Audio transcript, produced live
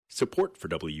Support for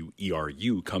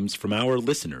WERU comes from our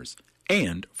listeners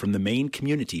and from the Maine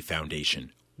Community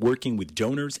Foundation, working with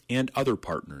donors and other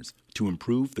partners to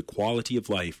improve the quality of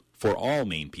life for all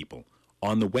Maine people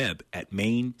on the web at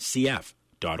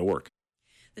mainecf.org.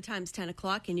 The time's 10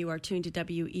 o'clock, and you are tuned to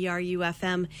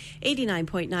WERU-FM,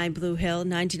 89.9 Blue Hill,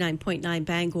 99.9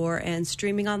 Bangor, and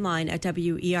streaming online at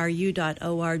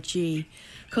weru.org.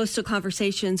 Coastal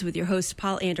Conversations with your host,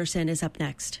 Paul Anderson, is up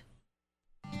next.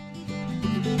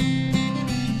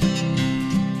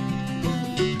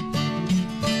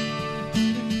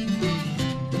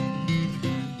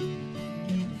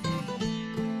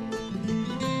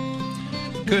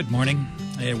 Good morning,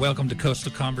 and welcome to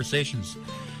Coastal Conversations.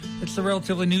 It's a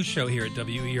relatively new show here at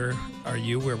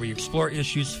WERU, where we explore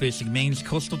issues facing Maine's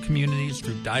coastal communities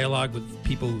through dialogue with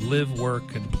people who live,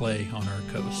 work, and play on our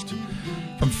coast.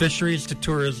 From fisheries to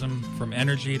tourism, from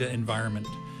energy to environment,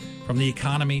 from the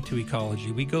economy to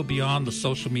ecology, we go beyond the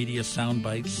social media sound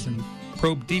bites and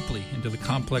probe deeply into the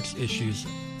complex issues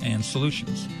and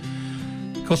solutions.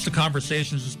 Coastal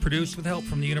Conversations is produced with help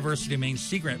from the University of Maine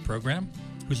Sea Grant Program,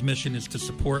 whose mission is to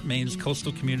support Maine's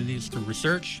coastal communities through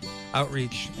research,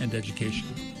 outreach, and education.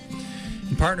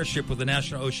 In partnership with the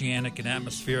National Oceanic and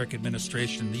Atmospheric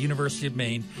Administration, the University of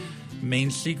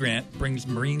Maine Sea Grant brings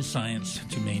marine science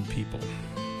to Maine people.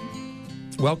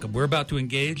 Welcome. We're about to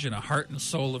engage in a heart and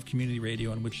soul of community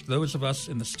radio in which those of us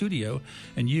in the studio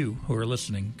and you who are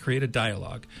listening create a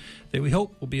dialogue that we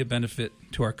hope will be a benefit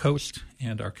to our coast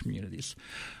and our communities.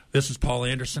 This is Paul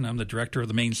Anderson. I'm the director of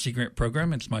the Maine Sea Grant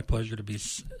Program. It's my pleasure to be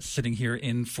sitting here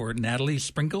in for Natalie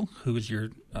Sprinkle, who is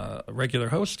your regular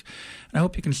host. And I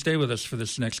hope you can stay with us for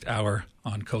this next hour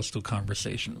on Coastal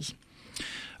Conversations.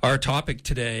 Our topic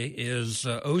today is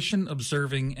ocean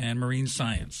observing and marine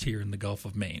science here in the Gulf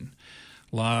of Maine.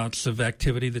 Lots of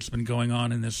activity that's been going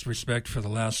on in this respect for the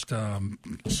last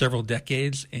several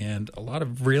decades, and a lot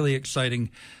of really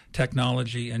exciting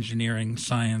technology, engineering,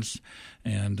 science,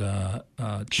 and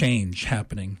change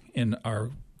happening in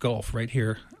our Gulf right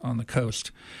here on the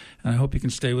coast. And I hope you can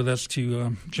stay with us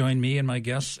to join me and my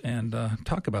guests and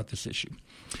talk about this issue.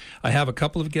 I have a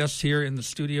couple of guests here in the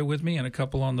studio with me and a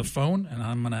couple on the phone, and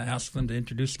I'm going to ask them to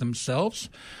introduce themselves,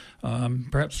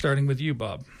 perhaps starting with you,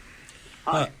 Bob.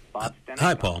 Hi, Bob Stenick.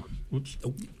 Hi, Paul. Oops.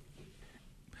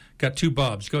 Got two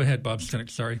Bobs. Go ahead, Bob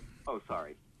Stenick. Sorry. Oh,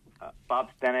 sorry. Bob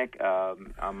Stenick.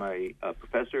 I'm a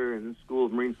professor in the School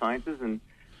of Marine Sciences and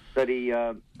study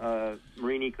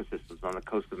marine ecosystems on the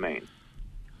coast of Maine.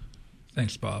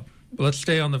 Thanks, Bob. Well, let's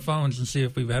stay on the phones and see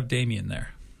if we have Damien there.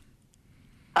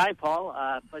 Hi, Paul.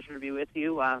 Pleasure to be with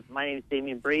you. My name is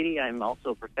Damien Brady. I'm also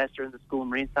a professor in the School of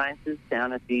Marine Sciences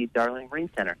down at the Darling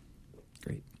Marine Center.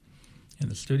 Great. In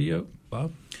the studio,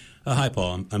 Bob? Hi,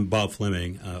 Paul. I'm Bob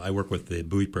Fleming. I work with the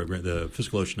buoy program, the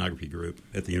Physical Oceanography Group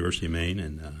at the University of Maine,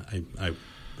 and I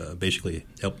basically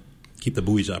help keep the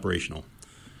buoys operational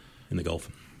in the Gulf.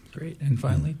 Great. And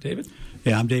finally, David?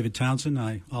 Yeah, I'm David Townsend.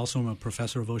 I also am a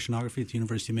professor of oceanography at the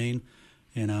University of Maine,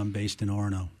 and I'm based in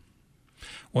Orono.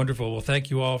 Wonderful. Well,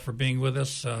 thank you all for being with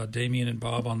us, Damien and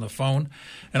Bob on the phone.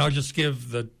 And I'll just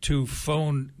give the two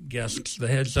phone guests the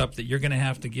heads up that you're going to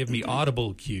have to give me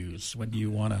audible cues when you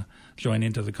want to join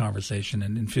into the conversation.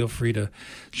 And feel free to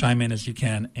chime in as you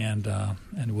can, and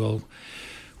we'll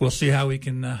see how we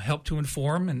can help to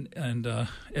inform and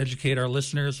educate our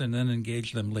listeners, and then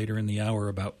engage them later in the hour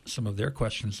about some of their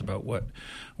questions about what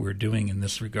we're doing in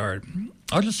this regard.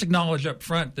 I'll just acknowledge up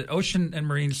front that ocean and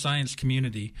marine science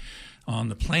community on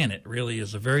the planet really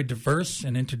is a very diverse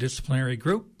and interdisciplinary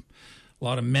group. A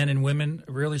lot of men and women,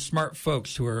 really smart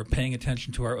folks who are paying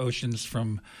attention to our oceans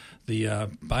from the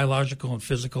biological and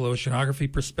physical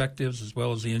oceanography perspectives, as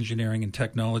well as the engineering and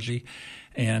technology.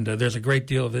 And there's a great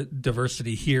deal of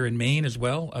diversity here in Maine as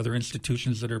well, other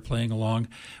institutions that are playing along.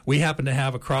 We happen to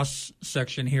have a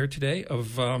cross-section here today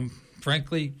of,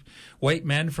 frankly, white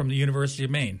men from the University of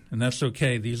Maine, and that's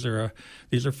okay. These are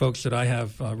folks that I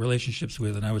have relationships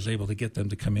with, and I was able to get them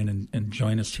to come in and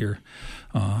join us here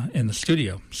in the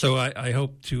studio. So I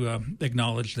hope to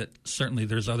acknowledge that certainly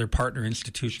there's other partner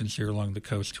institutions here along the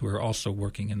coast who are also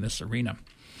working in this arena.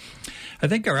 I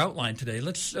think our outline today,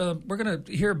 we're going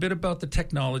to hear a bit about the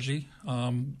technology.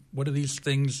 What are these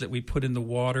things that we put in the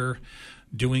water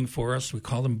doing for us? We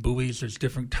call them buoys. There's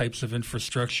different types of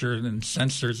infrastructure and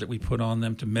sensors that we put on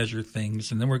them to measure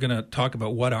things. And then we're going to talk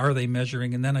about what are they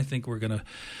measuring. And then I think we're going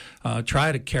to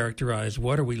try to characterize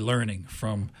what are we learning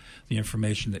from the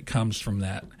information that comes from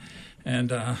that.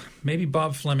 And maybe,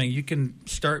 Bob Fleming, you can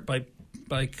start by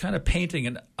kind of painting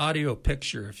an audio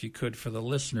picture, if you could, for the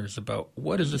listeners about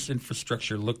what does this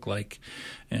infrastructure look like,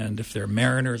 and if they're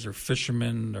mariners or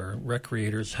fishermen or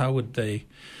recreators, how would they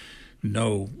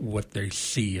know what they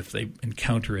see if they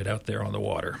encounter it out there on the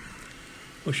water?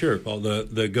 Well, sure, Paul.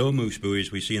 The Go Moose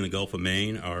buoys we see in the Gulf of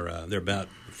Maine are they're about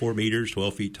 4 meters,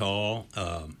 12 feet tall,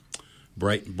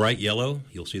 bright yellow.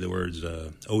 You'll see the words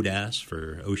ODAS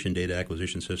for Ocean Data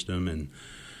Acquisition System, and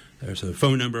there's a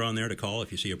phone number on there to call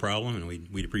if you see a problem, and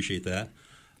we'd appreciate that.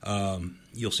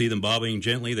 You'll see them bobbing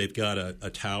gently. They've got a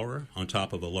tower on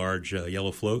top of a large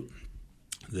yellow float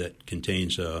that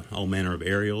contains all manner of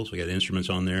aerials. We got instruments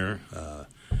on there, a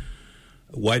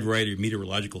wide variety of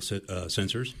meteorological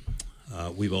sensors.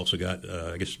 We've also got,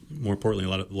 I guess, more importantly,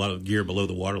 a lot of gear below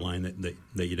the waterline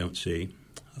that you don't see.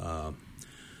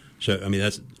 So, I mean,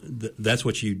 that's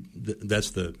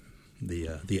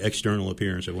the external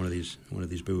appearance of one of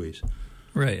these buoys.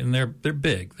 Right, and they're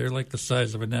big. They're like the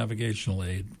size of a navigational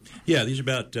aid. Yeah, these are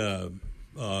about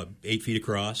 8 feet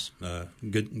across.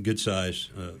 Good size.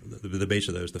 The base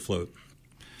of those, the float.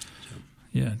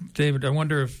 Yeah, David, I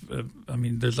wonder if,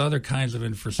 there's other kinds of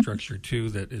infrastructure, too,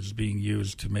 that is being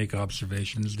used to make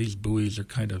observations. These buoys are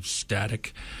kind of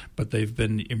static, but they've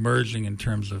been emerging in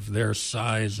terms of their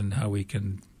size and how we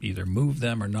can either move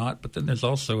them or not. But then there's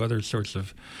also other sorts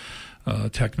of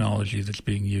technology that's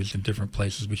being used in different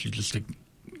places. We should just say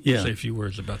a few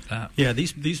words about that. Yeah,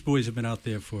 these buoys have been out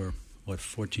there for,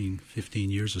 14,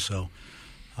 15 years or so.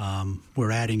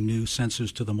 We're adding new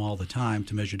sensors to them all the time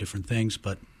to measure different things,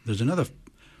 but there's another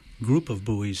group of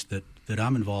buoys that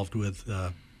I'm involved with,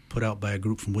 put out by a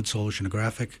group from Woodsole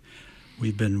Oceanographic.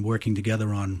 We've been working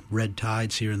together on red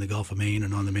tides here in the Gulf of Maine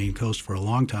and on the Maine coast for a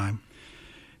long time.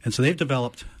 And so they've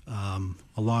developed,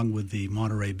 along with the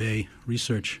Monterey Bay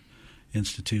Research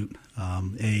Institute,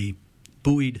 a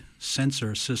buoyed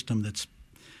sensor system that's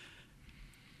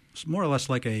more or less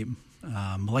like a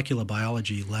molecular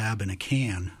biology lab in a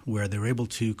can, where they're able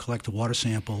to collect a water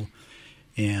sample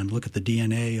and look at the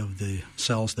DNA of the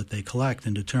cells that they collect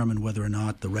and determine whether or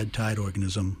not the red tide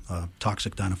organism,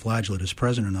 toxic dinoflagellate, is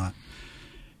present or not.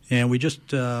 And we just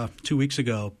 2 weeks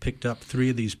ago picked up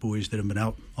 3 of these buoys that have been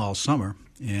out all summer,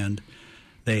 and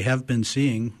they have been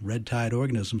seeing red tide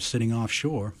organisms sitting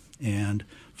offshore. And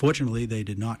fortunately, they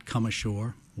did not come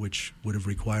ashore, which would have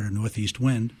required a northeast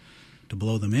wind to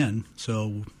blow them in.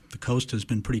 So the coast has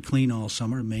been pretty clean all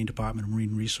summer. The Maine Department of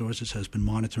Marine Resources has been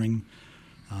monitoring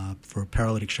for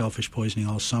paralytic shellfish poisoning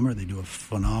all summer. They do a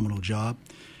phenomenal job.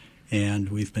 And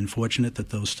we've been fortunate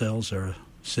that those cells are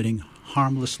sitting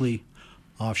harmlessly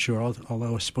offshore,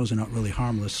 although I suppose they're not really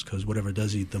harmless because whatever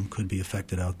does eat them could be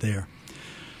affected out there.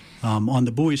 On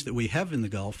the buoys that we have in the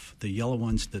Gulf, the yellow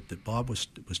ones that Bob was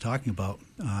talking about,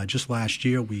 just last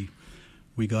year we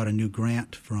got a new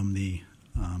grant from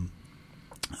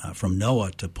from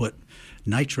NOAA to put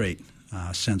nitrate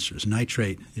sensors.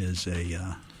 Nitrate is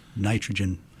a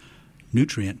nitrogen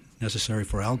nutrient necessary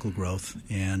for algal growth,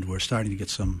 and we're starting to get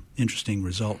some interesting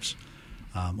results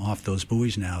off those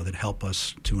buoys now that help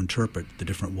us to interpret the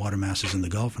different water masses in the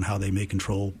Gulf and how they may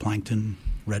control plankton,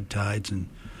 red tides, and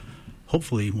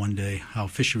hopefully one day how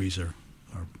fisheries are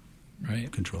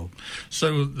controlled.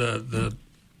 So the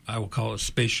I will call it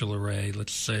spatial array,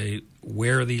 let's say,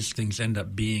 where these things end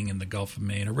up being in the Gulf of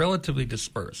Maine are relatively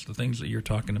dispersed. The things that you're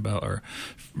talking about are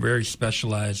very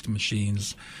specialized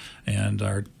machines and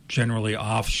are generally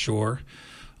offshore.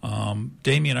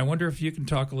 Damien, I wonder if you can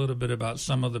talk a little bit about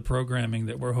some of the programming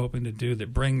that we're hoping to do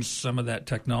that brings some of that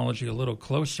technology a little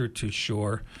closer to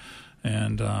shore,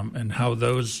 and how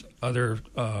those other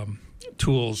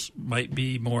tools might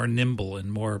be more nimble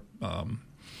and more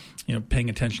paying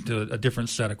attention to a different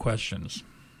set of questions.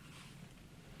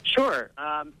 Sure.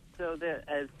 So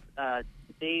as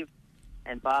Dave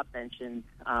and Bob mentioned,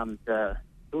 the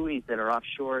buoys that are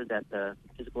offshore that the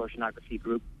Physical Oceanography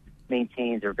Group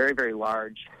maintains are very, very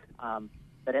large.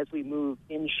 But as we move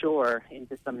inshore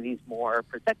into some of these more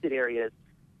protected areas,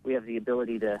 we have the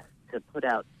ability to put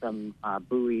out some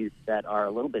buoys that are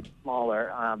a little bit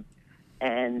smaller.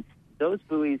 And those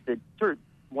buoys,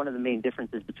 one of the main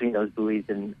differences between those buoys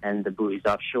and the buoys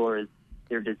offshore is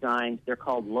they're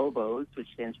called LOBOs, which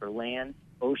stands for Land,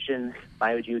 Ocean,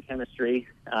 Biogeochemistry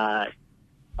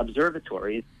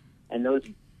Observatories. And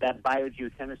that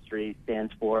biogeochemistry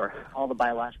stands for all the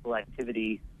biological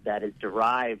activity that is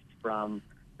derived from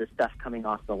the stuff coming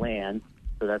off the land.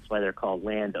 So that's why they're called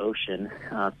land, ocean.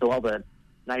 So all the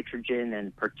nitrogen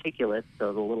and particulates,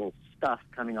 so the little stuff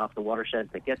coming off the watershed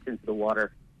that gets into the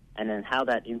water, and then how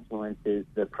that influences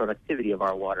the productivity of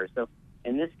our water. So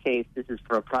in this case, this is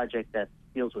for a project that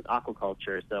deals with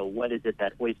aquaculture. So what is it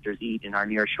that oysters eat in our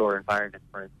nearshore environment,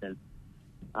 for instance?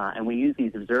 And we use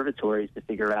these observatories to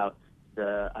figure out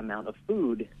the amount of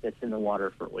food that's in the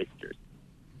water for oysters.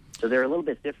 So they're a little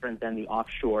bit different than the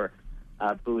offshore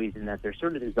buoys in that they're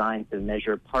sort of designed to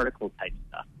measure particle type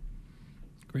stuff.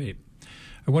 Great.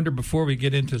 I wonder, before we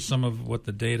get into some of what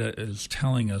the data is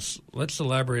telling us, let's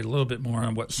elaborate a little bit more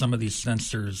on what some of these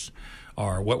sensors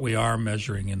are, what we are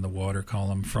measuring in the water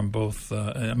column from both,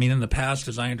 in the past,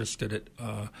 as I understood it,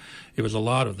 it was a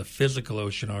lot of the physical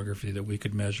oceanography that we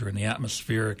could measure and the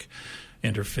atmospheric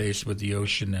interface with the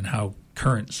ocean and how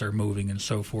currents are moving and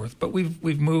so forth. But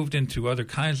we've moved into other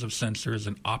kinds of sensors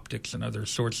and optics and other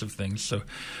sorts of things. So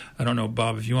I don't know,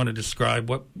 Bob, if you want to describe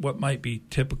what might be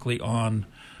typically on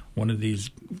one of these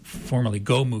formerly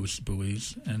GOMOOS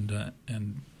buoys,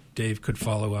 and Dave could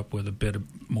follow up with a bit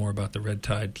more about the red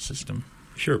tide system.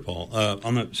 Sure, Paul.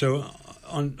 On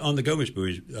the GOMOOS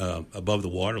buoys, above the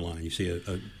waterline, you see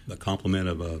a complement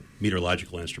of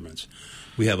meteorological instruments.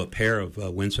 We have a pair of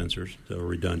wind sensors that are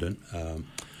redundant.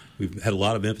 We've had a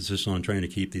lot of emphasis on trying to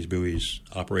keep these buoys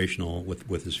operational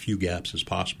with as few gaps as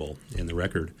possible in the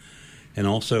record, and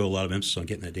also a lot of emphasis on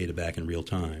getting that data back in real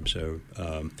time. So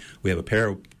we have a pair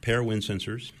of wind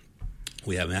sensors.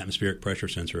 We have an atmospheric pressure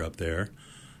sensor up there.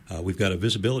 We've got a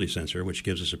visibility sensor, which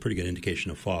gives us a pretty good indication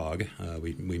of fog.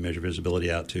 We measure visibility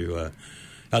out to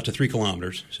 3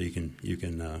 kilometers, so you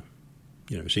can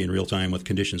see in real time what the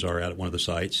conditions are at one of the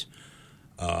sites.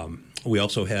 We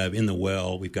also have in the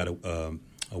well, we've got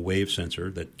a wave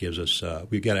sensor that gives us.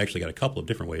 We've actually got a couple of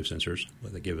different wave sensors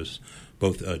that give us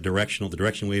both directional. The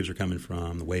direction waves are coming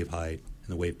from, the wave height, and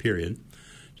the wave period,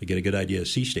 to get a good idea of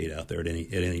sea state out there at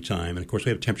any time. And of course, we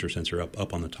have a temperature sensor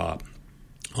up on the top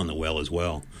on the well as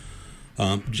well.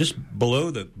 Just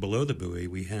below the buoy,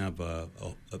 we have a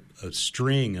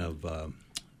string of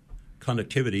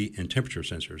conductivity and temperature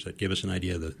sensors that give us an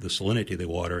idea of the salinity of the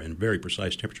water and very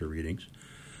precise temperature readings.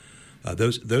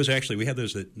 Those actually, we have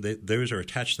those those are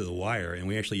attached to the wire, and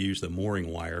we actually use the mooring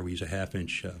wire. We use a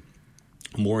half-inch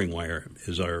mooring wire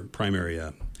as our primary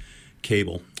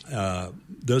cable.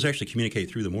 Those actually communicate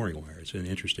through the mooring wire. It's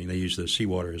interesting. They use the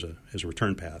seawater as a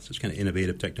return path. It's kind of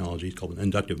innovative technology. It's called an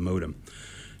inductive modem.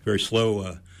 Very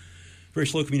slow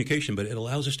communication, but it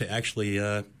allows us to actually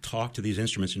talk to these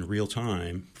instruments in real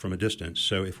time from a distance.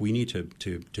 So if we need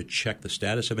to check the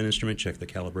status of an instrument, check the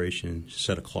calibration,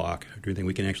 set a clock, or do anything,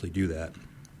 we can actually do that,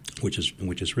 which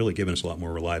is really given us a lot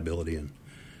more reliability and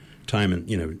time, and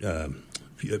a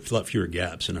lot fewer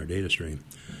gaps in our data stream.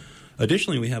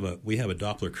 Additionally, we have a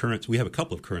Doppler current. We have a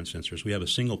couple of current sensors. We have a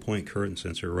single point current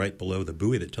sensor right below the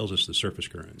buoy that tells us the surface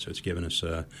current. So it's given us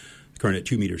current at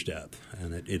 2 meters depth,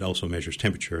 and it also measures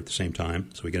temperature at the same time.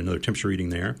 So we get another temperature reading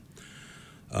there.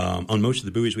 On most of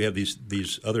the buoys, we have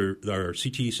these other. Our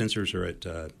CT sensors are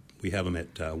at. We have them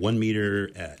at 1 meter,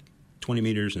 at 20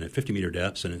 meters, and at 50 meter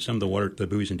depths. And in some of the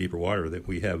buoys in deeper water, that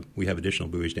we have additional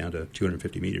buoys down to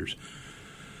 250 meters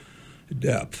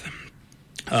depth.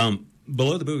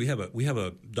 Below the buoy, we have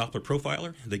a Doppler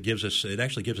profiler that gives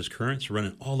us currents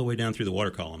running all the way down through the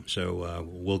water column. So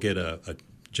we'll get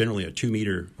generally a 2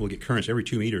 meter. We'll get currents every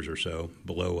 2 meters or so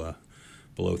below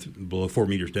 4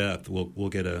 meters depth. We'll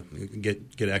get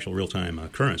actual real time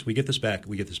currents. We get this back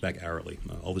hourly.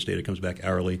 All this data comes back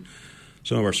hourly.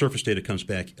 Some of our surface data comes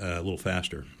back a little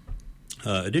faster.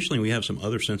 Additionally, we have some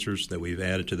other sensors that we've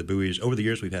added to the buoys. Over the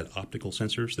years, we've had optical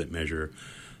sensors that measure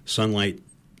sunlight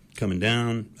coming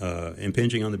down,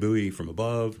 impinging on the buoy from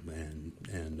above,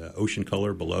 and ocean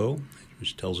color below,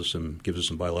 which gives us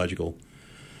some biological.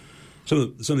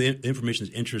 Some of the information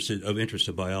is of interest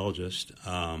to biologists.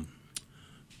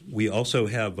 We also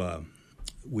have the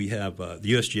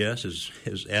USGS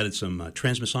has added some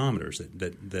transmissometers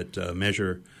that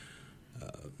measure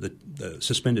the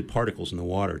suspended particles in the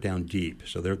water down deep.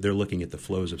 So they're looking at the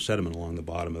flows of sediment along the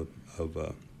bottom of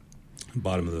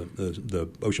the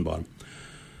ocean bottom.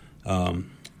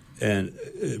 And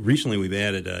recently we've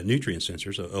added nutrient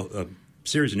sensors, a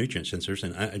series of nutrient sensors,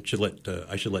 and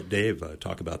I should let Dave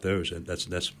talk about those. And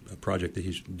that's a project that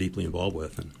he's deeply involved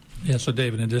with. And yeah, so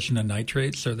Dave, in addition to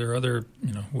nitrates, are there other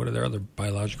what are there other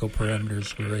biological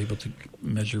parameters we're able to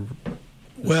measure?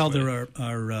 Well, there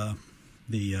are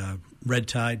the red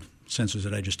tide sensors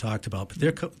that I just talked about, but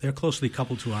they're closely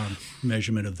coupled to our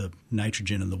measurement of the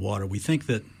nitrogen in the water. We think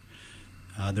that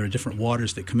there are different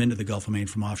waters that come into the Gulf of Maine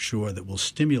from offshore that will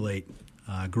stimulate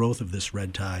growth of this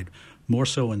red tide, more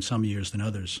so in some years than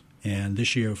others. And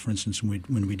this year, for instance,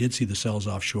 when we did see the cells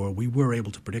offshore, we were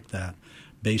able to predict that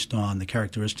based on the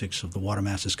characteristics of the water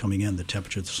masses coming in, the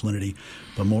temperature, the salinity,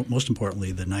 but most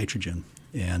importantly, the nitrogen.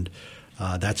 And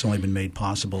that's only been made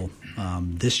possible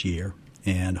this year.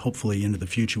 And hopefully into the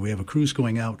future, we have a cruise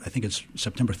going out. I think it's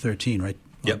September 13, right?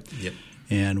 Yep.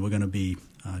 And we're going to be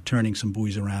turning some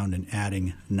buoys around and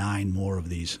adding 9 more of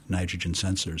these nitrogen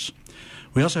sensors.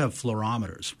 We also have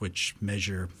fluorometers, which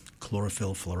measure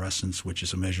chlorophyll fluorescence, which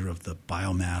is a measure of the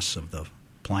biomass of the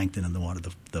plankton in the water,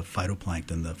 the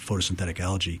phytoplankton, the photosynthetic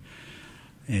algae.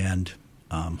 And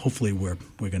hopefully we're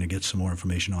going to get some more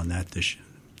information on that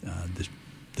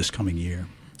this coming year.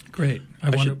 Great.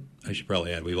 I should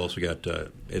probably add, we've also got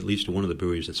at least one of the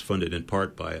buoys that's funded in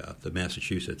part by the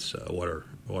Massachusetts Water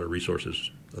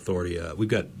Resources Authority. We've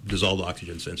got dissolved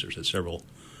oxygen sensors at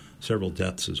several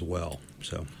depths as well.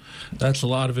 So that's a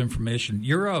lot of information.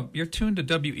 You're tuned to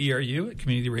WERU at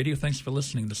Community Radio. Thanks for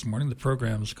listening this morning. The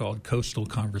program is called Coastal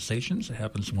Conversations. It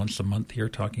happens once a month here,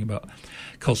 talking about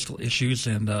coastal issues.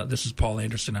 And this is Paul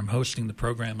Anderson. I'm hosting the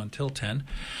program until 10.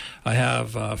 I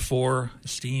have 4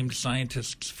 esteemed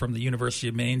scientists from the University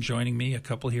of Maine joining me, a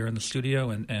couple here in the studio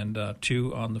and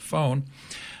 2 on the phone.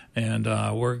 And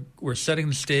we're setting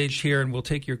the stage here, and we'll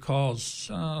take your calls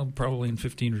probably in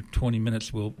 15 or 20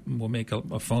 minutes. We'll make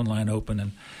a phone line open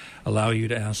and allow you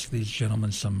to ask these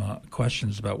gentlemen some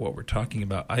questions about what we're talking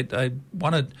about. I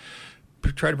want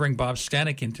to try to bring Bob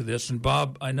Stanek into this. And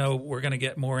Bob, I know we're going to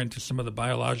get more into some of the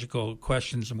biological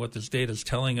questions and what this data is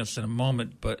telling us in a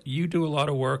moment, but you do a lot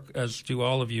of work, as do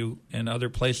all of you, in other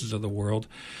places of the world.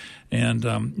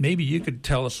 And maybe you could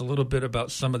tell us a little bit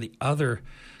about some of the other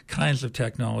kinds of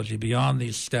technology beyond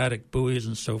these static buoys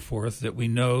and so forth that we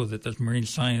know that the marine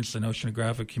science and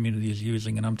oceanographic community is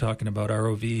using, and I'm talking about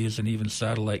ROVs and even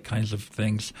satellite kinds of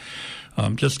things,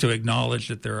 just to acknowledge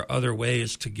that there are other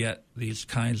ways to get these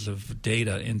kinds of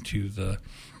data into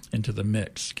the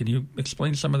mix. Can you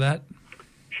explain some of that?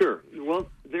 Sure. Well,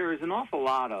 there is an awful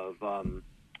lot of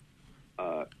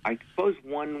I suppose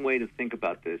one way to think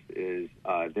about this is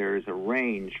there is a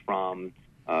range from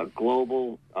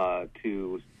global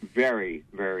to very,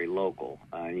 very local.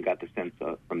 And you got the sense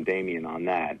from Damien on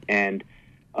that. And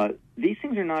these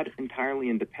things are not entirely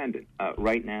independent.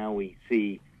 Right now we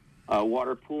see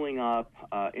water pooling up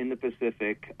in the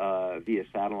Pacific via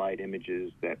satellite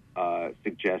images that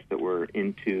suggest that we're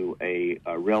into a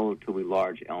relatively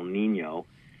large El Nino.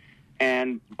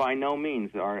 And by no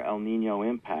means are El Nino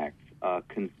impacts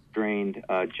constrained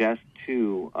just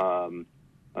to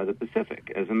the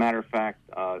Pacific. As a matter of fact,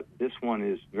 this one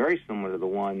is very similar to the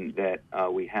one that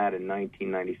we had in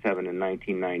 1997 and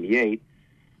 1998.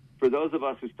 For those of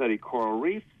us who study coral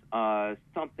reefs,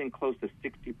 something close to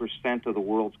 60% of the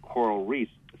world's coral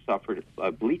reefs suffered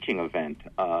a bleaching event,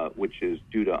 which is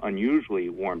due to unusually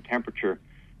warm temperature,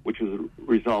 which was a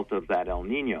result of that El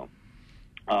Nino.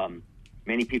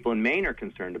 Many people in Maine are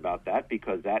concerned about that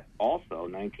because that also,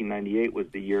 1998, was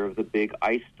the year of the big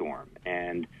ice storm.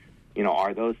 And you know,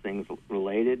 are those things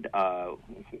related?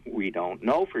 We don't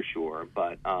know for sure,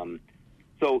 but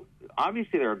so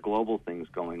obviously there are global things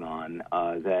going on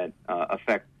that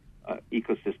affect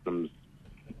ecosystems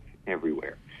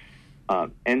everywhere.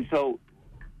 And so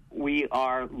we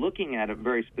are looking at a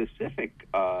very specific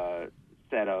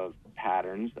set of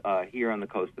patterns here on the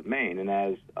coast of Maine, and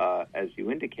as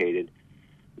you indicated,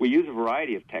 we use a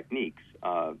variety of techniques.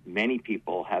 Many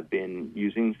people have been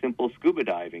using simple scuba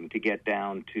diving to get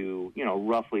down to, you know,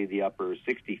 roughly the upper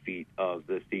 60 feet of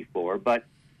the seafloor. But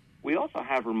we also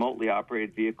have remotely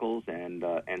operated vehicles and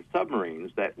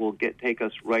submarines that will take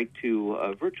us right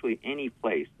to virtually any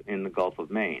place in the Gulf of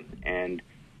Maine. And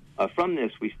from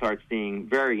this, we start seeing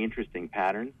very interesting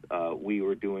patterns. We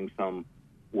were doing some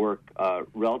work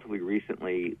relatively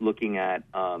recently looking at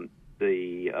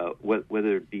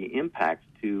whether it be impacts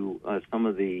to some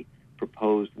of the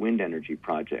proposed wind energy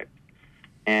projects.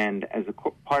 And as a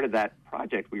part of that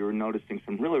project, we were noticing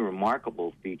some really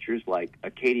remarkable features like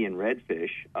Acadian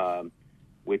redfish,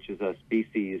 which is a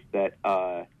species that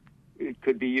it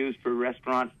could be used for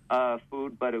restaurant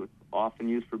food, but it was often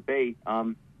used for bait.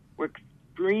 We're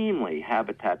extremely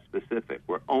habitat specific.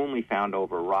 We're only found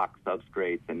over rock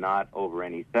substrates and not over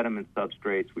any sediment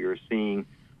substrates. We are seeing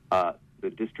the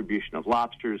distribution of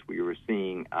lobsters. We were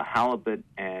seeing halibut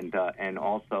and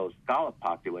also scallop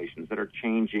populations that are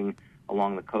changing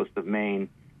along the coast of Maine.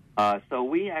 So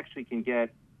we actually can get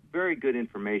very good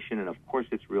information, and of course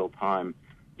it's real time,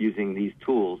 using these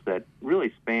tools that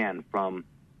really span from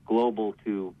global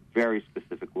to very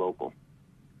specific local.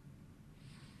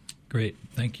 Great.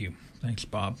 Thank you. Thanks,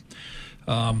 Bob.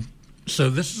 So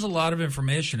this is a lot of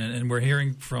information, and we're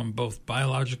hearing from both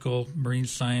biological, marine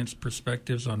science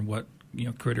perspectives on what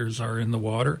critters are in the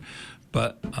water,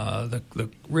 but the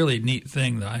really neat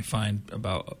thing that I find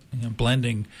about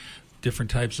blending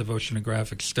different types of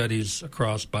oceanographic studies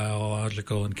across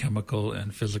biological and chemical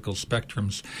and physical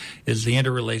spectrums is the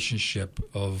interrelationship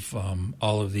of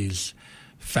all of these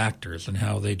factors and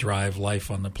how they drive life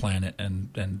on the planet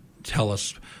and tell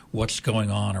us what's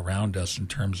going on around us in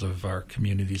terms of our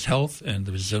community's health and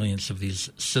the resilience of these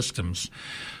systems.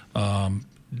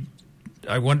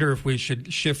 I wonder if we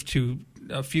should shift to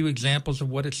a few examples of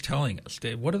what it's telling us,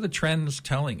 Dave. What are the trends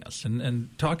telling us? And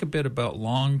talk a bit about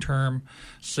long-term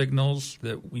signals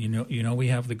that we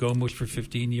have the GOMOS for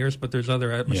 15 years, but there's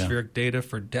other atmospheric data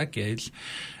for decades.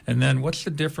 And then what's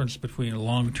the difference between a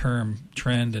long-term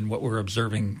trend and what we're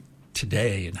observing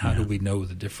today, and how do we know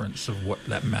the difference of what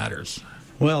that matters?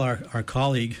 Well, our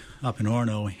colleague up in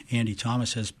Orono, Andy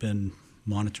Thomas, has been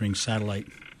monitoring satellite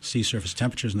sea surface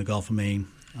temperatures in the Gulf of Maine.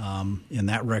 And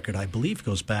that record, I believe,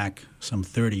 goes back some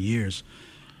 30 years.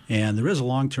 And there is a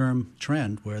long-term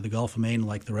trend where the Gulf of Maine,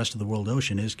 like the rest of the world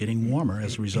ocean, is getting warmer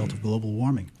as a result of global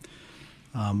warming.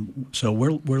 So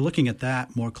we're looking at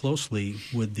that more closely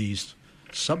with these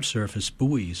subsurface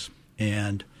buoys.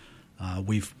 And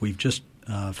we've just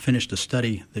finished a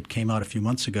study that came out a few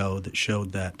months ago that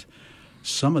showed that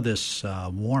some of this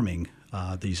warming,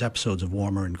 these episodes of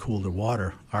warmer and cooler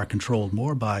water, are controlled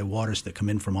more by waters that come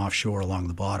in from offshore along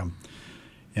the bottom.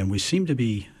 And we seem to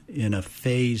be in a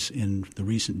phase in the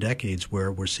recent decades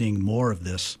where we're seeing more of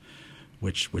this,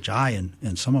 which I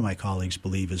and some of my colleagues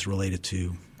believe is related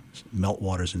to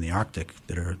meltwaters in the Arctic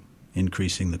that are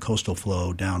increasing the coastal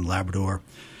flow down Labrador,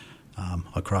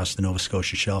 across the Nova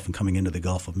Scotia Shelf and coming into the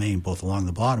Gulf of Maine, both along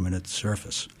the bottom and at the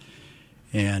surface.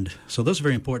 And so those are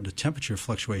very important to temperature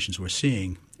fluctuations we're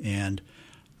seeing, and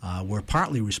we're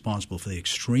partly responsible for the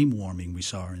extreme warming we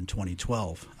saw in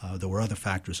 2012. There were other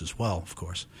factors as well, of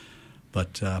course.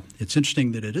 But it's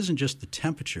interesting that it isn't just the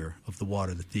temperature of the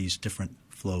water that these different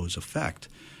flows affect.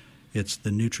 It's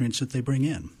the nutrients that they bring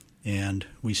in. And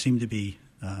we seem to be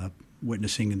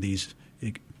witnessing these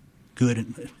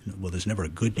good, well, there's never a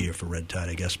good year for red tide,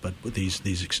 I guess, but these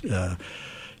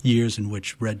years in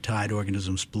which red tide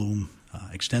organisms bloom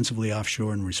extensively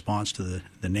offshore in response to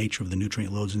the nature of the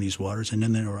nutrient loads in these waters. And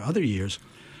then there are other years.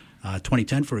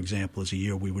 2010, for example, is a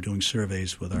year we were doing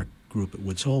surveys with our group at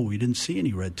Woods Hole. We didn't see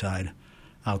any red tide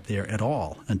out there at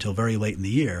all until very late in the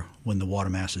year when the water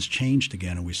masses changed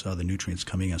again and we saw the nutrients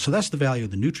coming in. So that's the value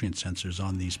of the nutrient sensors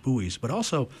on these buoys. But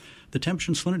also the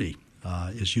temperature and salinity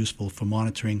is useful for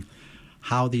monitoring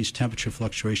how these temperature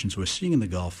fluctuations we're seeing in the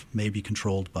Gulf may be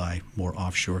controlled by more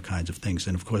offshore kinds of things.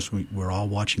 And, of course, we're all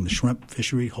watching the shrimp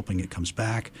fishery, hoping it comes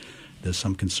back. There's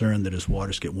some concern that as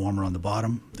waters get warmer on the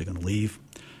bottom, they're going to leave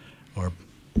or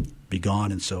be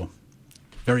gone, and so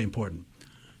very important.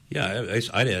 Yeah,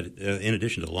 I'd add, in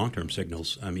addition to the long-term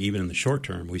signals, even in the short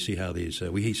term, we see how these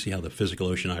we see how the physical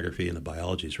oceanography and the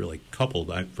biology is really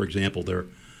coupled. For example, there are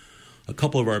a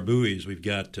couple of our buoys. We've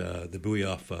got the buoy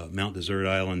off Mount Desert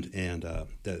Island and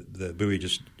the buoy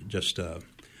just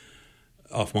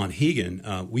off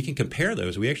Monhegan. We can compare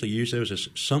those. We actually use those as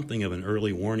something of an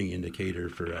early warning indicator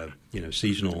for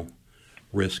seasonal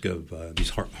risk of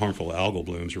these harmful algal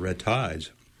blooms or red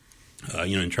tides.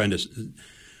 And trying to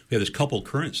we have this coupled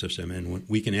current system, and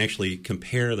we can actually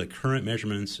compare the current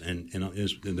measurements, and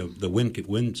the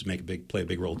winds play a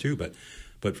big role too. But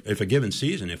if a given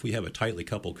season, if we have a tightly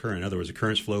coupled current, in other words, the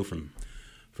currents flow from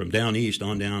down east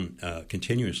on down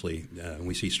continuously, and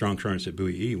we see strong currents at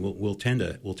buoy E, we'll tend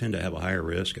to have a higher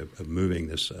risk of moving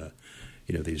this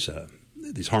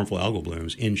these harmful algal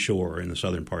blooms inshore in the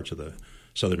southern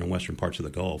and western parts of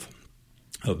the Gulf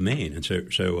of Maine. And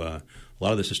so a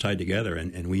lot of this is tied together,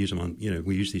 and we use them on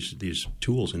we use these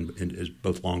tools as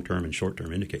both long term and short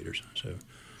term indicators. So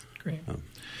great.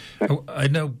 I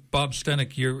know, Bob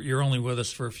Stenek, you're only with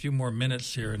us for a few more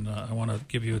minutes here, and I want to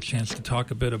give you a chance to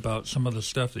talk a bit about some of the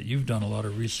stuff that you've done a lot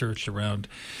of research around,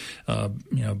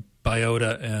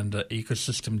 biota and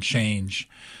ecosystem change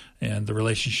and the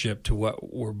relationship to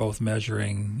what we're both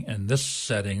measuring in this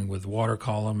setting with water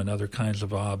column and other kinds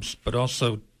of OBS, but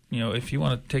also, if you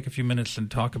want to take a few minutes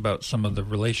and talk about some of the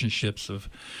relationships of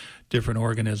different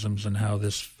organisms and how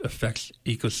this affects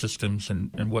ecosystems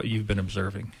and what you've been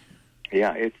observing.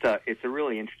 Yeah, it's a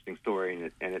really interesting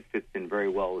story, and it fits in very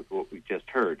well with what we just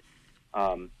heard.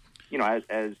 As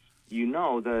you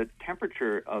know, the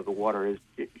temperature of the water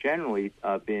has generally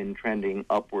been trending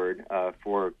upward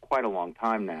for quite a long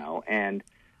time now, and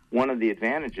one of the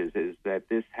advantages is that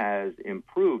this has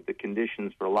improved the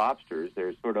conditions for lobsters.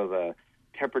 There's sort of a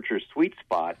temperature sweet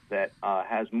spot that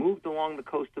has moved along the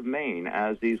coast of Maine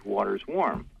as these waters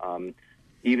warm.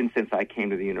 Even since I came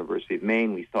to the University of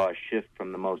Maine, we saw a shift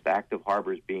from the most active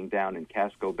harbors being down in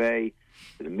Casco Bay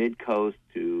to the mid-coast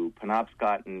to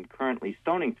Penobscot and currently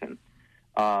Stonington.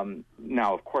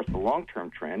 Now, of course, the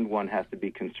long-term trend, one has to be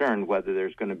concerned whether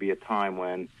there's going to be a time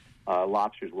when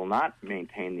lobsters will not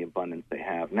maintain the abundance they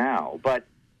have now. But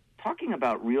talking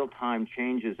about real-time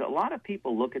changes, a lot of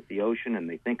people look at the ocean and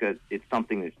they think it's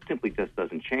something that simply just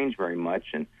doesn't change very much,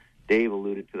 and Dave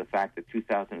alluded to the fact that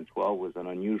 2012 was an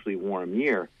unusually warm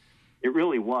year. It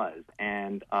really was.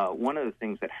 And one of the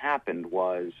things that happened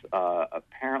was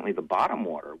apparently the bottom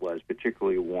water was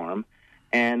particularly warm.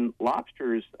 And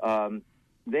lobsters,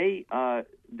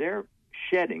 they're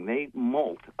shedding. They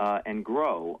molt and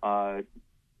grow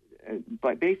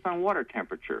but based on water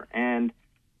temperature. And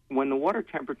when the water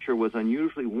temperature was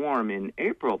unusually warm in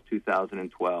April of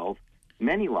 2012,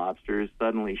 many lobsters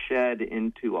suddenly shed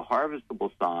into a harvestable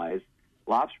size.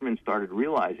 Lobstermen started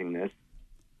realizing this.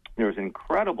 There was an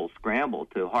incredible scramble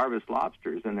to harvest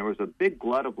lobsters, and there was a big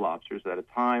glut of lobsters at a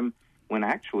time when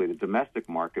actually the domestic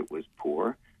market was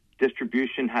poor.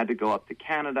 Distribution had to go up to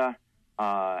Canada,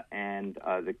 and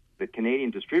the Canadian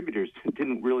distributors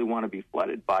didn't really want to be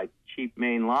flooded by cheap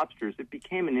Maine lobsters. It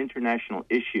became an international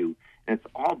issue, and it's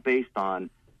all based on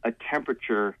a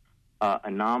temperature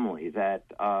anomaly that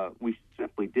we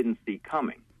simply didn't see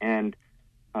coming. And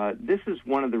this is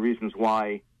one of the reasons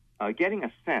why getting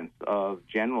a sense of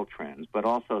general trends, but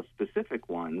also specific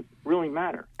ones, really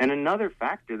matter. And another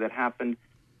factor that happened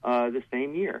the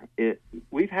same year,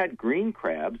 we've had green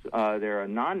crabs. They're a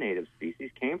non-native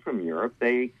species, came from Europe.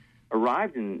 They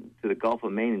arrived into the Gulf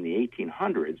of Maine in the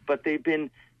 1800s, but they've been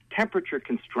temperature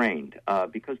constrained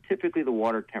because typically the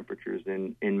water temperatures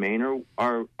in Maine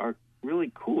are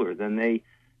really cooler than they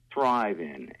thrive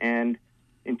in. And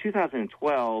in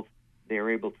 2012, they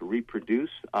were able to reproduce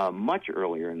much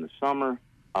earlier in the summer.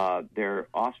 Their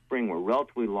offspring were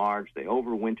relatively large. They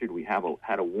overwintered. We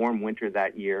had a warm winter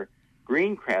that year.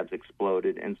 Green crabs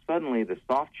exploded, and suddenly the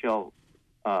soft-shell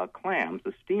clams,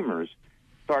 the steamers,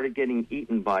 started getting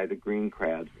eaten by the green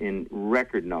crabs in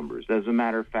record numbers. As a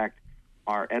matter of fact,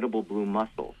 our edible blue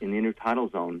mussel in the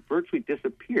intertidal zone virtually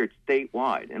disappeared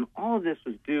statewide. And all of this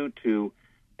was due to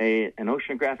an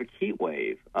oceanographic heat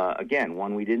wave, again,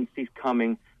 one we didn't see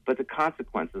coming, but the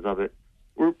consequences of it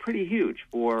were pretty huge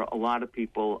for a lot of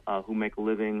people who make a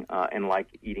living and like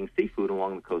eating seafood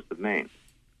along the coast of Maine.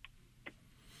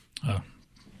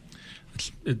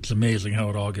 It's amazing how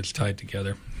it all gets tied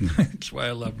together. That's why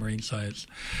I love marine science.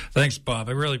 Thanks, Bob.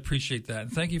 I really appreciate that.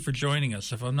 And thank you for joining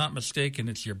us. If I'm not mistaken,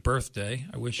 it's your birthday.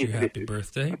 I wish you a happy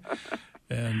birthday.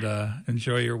 And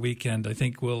enjoy your weekend. I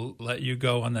think we'll let you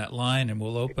go on that line, and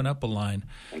we'll open up a line.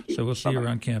 Thank you. So we'll see you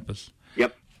around campus.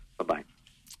 Yep. Bye-bye.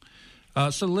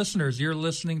 So listeners, you're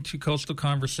listening to Coastal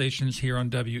Conversations here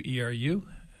on WERU.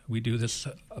 We do this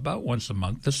about once a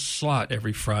month. This slot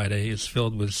every Friday is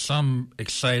filled with some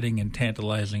exciting and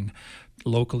tantalizing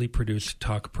locally produced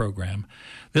talk program.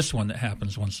 This one that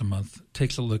happens once a month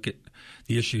takes a look at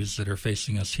the issues that are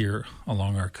facing us here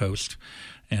along our coast.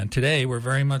 And today we're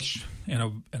very much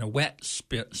in a wet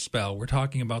spell. We're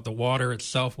talking about the water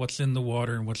itself, what's in the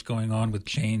water and what's going on with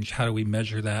change. How do we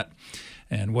measure that?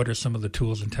 And what are some of the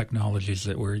tools and technologies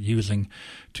that we're using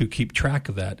to keep track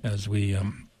of that as we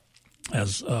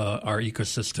as our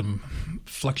ecosystem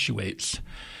fluctuates.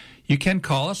 You can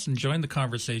call us and join the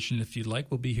conversation if you'd like.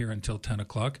 We'll be here until 10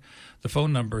 o'clock. The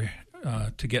phone number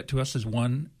to get to us is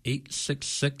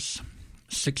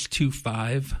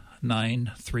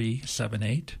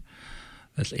 1-866-625-9378.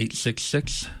 That's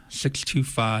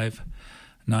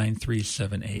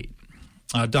 866-625-9378.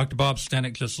 Dr. Bob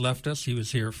Stanek just left us. He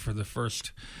was here for the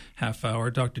first half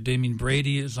hour. Dr. Damien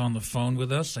Brady is on the phone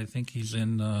with us. I think he's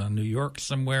in New York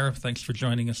somewhere. Thanks for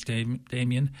joining us,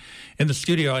 Damien. In the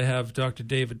studio, I have Dr.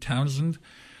 David Townsend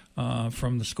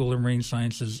from the School of Marine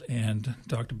Sciences and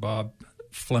Dr. Bob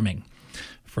Fleming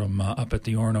from up at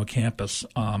the Orono campus.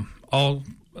 All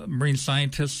marine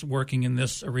scientists working in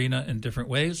this arena in different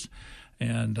ways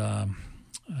and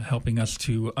helping us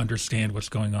to understand what's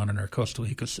going on in our coastal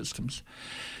ecosystems.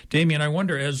 Damien, I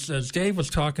wonder, as Dave was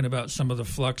talking about some of the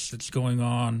flux that's going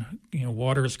on,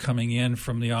 water is coming in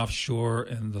from the offshore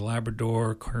and the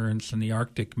Labrador currents and the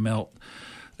Arctic melt.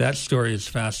 That story is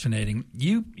fascinating.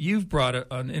 You've brought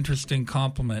an interesting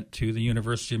complement to the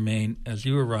University of Maine as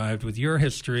you arrived with your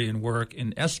history and work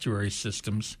in estuary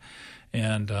systems.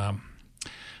 And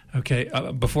okay,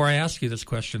 before I ask you this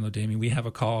question, though, Damien, we have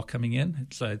a call coming in.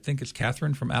 I think it's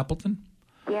Catherine from Appleton.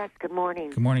 Yes, good morning.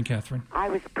 Good morning, Catherine. I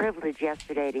was privileged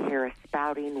yesterday to hear a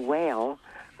spouting whale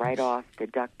right off the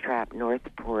Duck Trap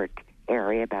Northport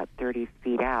area, about 30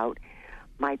 feet out.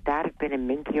 Might that have been a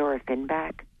minke or a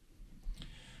finback?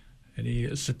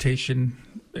 Any cetacean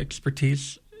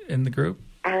expertise in the group?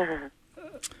 I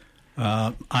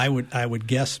would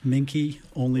guess minke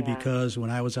only because when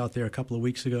I was out there a couple of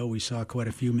weeks ago, we saw quite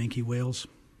a few minke whales.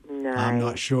 Nice. I'm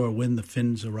not sure when the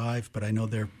fins arrive, but I know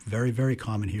they're very, very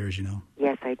common here, as you know.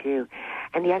 Yes, I do.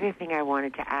 And the other thing I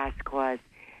wanted to ask was,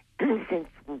 since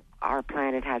our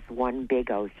planet has one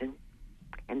big ocean,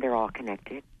 and they're all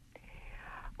connected,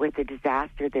 with the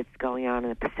disaster that's going on in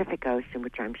the Pacific Ocean,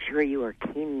 which I'm sure you are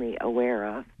keenly aware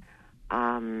of,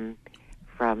 from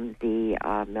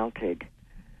the melted,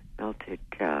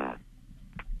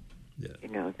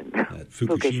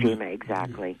 Fukushima,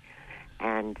 exactly.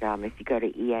 And if you go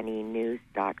to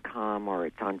enenews.com or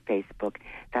it's on Facebook,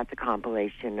 that's a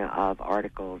compilation of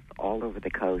articles all over the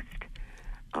coast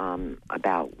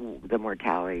about the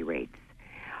mortality rates.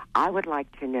 I would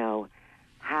like to know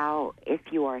how, if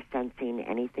you are sensing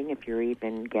anything, if you're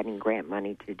even getting grant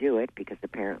money to do it, because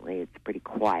apparently it's pretty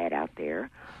quiet out there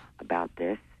about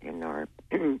this in our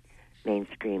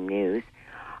mainstream news.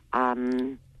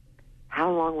 How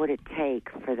long would it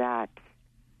take for that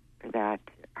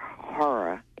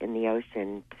horror in the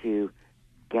ocean to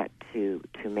get to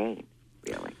Maine,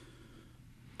 really?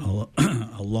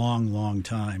 A long, long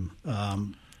time.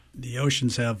 The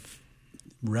oceans have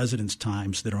residence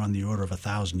times that are on the order of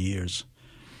 1,000 years.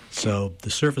 So the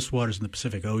surface waters in the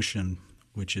Pacific Ocean,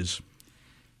 which is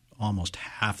almost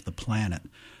half the planet,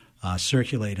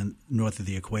 circulate north of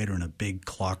the equator in a big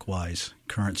clockwise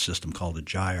current system called a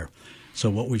gyre. So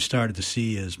what we've started to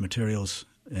see is materials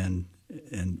and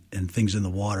things in the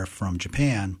water from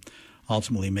Japan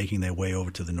ultimately making their way over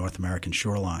to the North American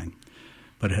shoreline.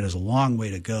 But it has a long way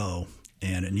to go,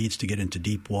 and it needs to get into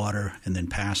deep water and then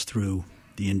pass through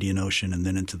the Indian Ocean and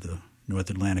then into the North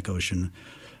Atlantic Ocean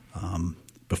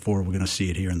before we're going to see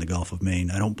it here in the Gulf of Maine.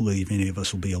 I don't believe any of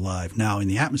us will be alive. Now, in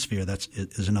the atmosphere,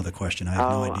 is another question. I have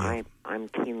no idea. I'm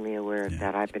keenly aware of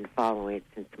that. I've been following it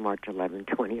since March 11,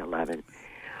 2011.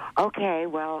 Okay,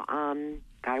 well,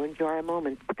 got to enjoy our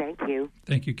moments. Thank you.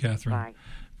 Thank you, Catherine. Bye.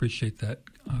 Appreciate that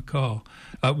call.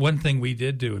 One thing we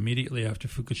did do immediately after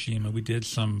Fukushima, we did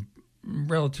some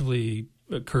relatively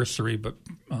cursory but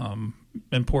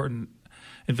important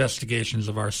investigations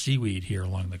of our seaweed here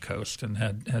along the coast, and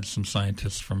had some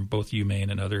scientists from both UMaine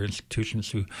and other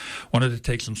institutions who wanted to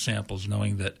take some samples,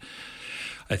 knowing that,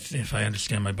 if I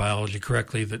understand my biology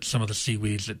correctly, that some of the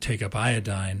seaweeds that take up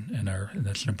iodine and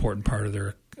that's an important part of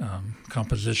their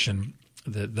composition,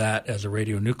 that as a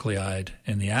radionuclide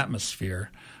in the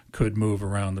atmosphere could move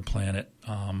around the planet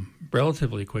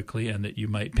relatively quickly, and that you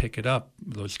might pick it up,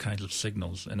 those kinds of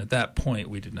signals. And at that point,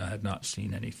 we had not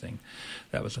seen anything.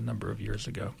 That was a number of years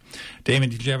ago. Damon,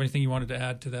 did you have anything you wanted to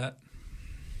add to that?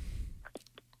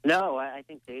 No, I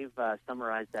think Dave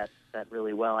summarized that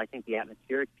really well. I think the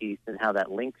atmospheric piece and how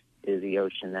that links to the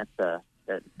ocean, that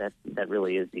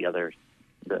really is the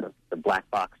black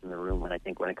box in the room when it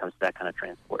comes to that kind of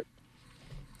transport.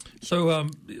 So,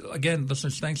 again,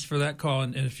 listeners, thanks for that call.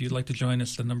 And if you'd like to join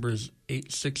us, the number is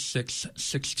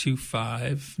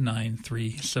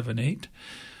 866-625-9378.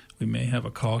 We may have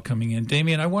a call coming in.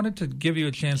 Damien, I wanted to give you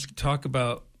a chance to talk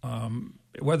about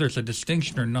whether it's a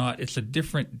distinction or not. It's a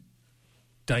different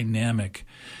dynamic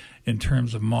in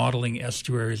terms of modeling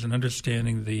estuaries and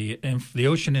understanding the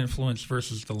ocean influence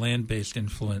versus the land-based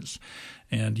influence.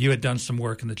 And you had done some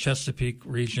work in the Chesapeake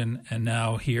region, and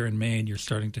now here in Maine, you're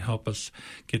starting to help us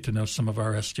get to know some of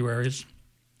our estuaries.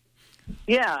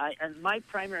 Yeah, and my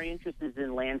primary interest is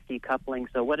in land-sea coupling.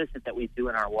 So what is it that we do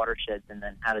in our watersheds, and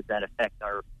then how does that affect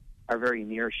our very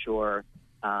near-shore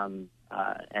and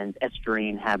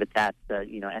estuarine habitats?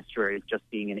 Estuaries just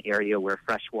being an area where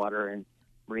freshwater and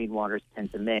marine waters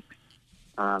tend to mix.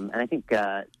 And I think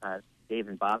Dave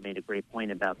and Bob made a great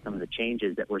point about some of the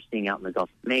changes that we're seeing out in the Gulf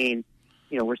of Maine.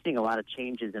 We're seeing a lot of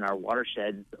changes in our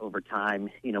watersheds over time,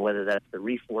 whether that's the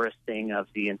reforesting of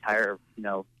the entire,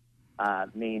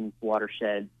 Maine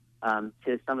watershed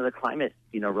to some of the climate,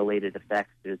 related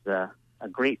effects. There's a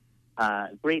great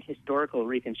historical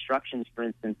reconstructions, for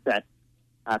instance, that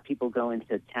people go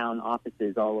into town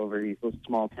offices all over these little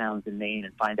small towns in Maine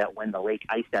and find out when the lake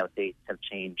ice-out dates have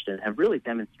changed, and have really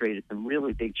demonstrated some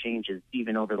really big changes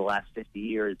even over the last 50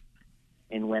 years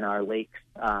in when our lakes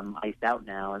ice out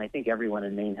now. And I think everyone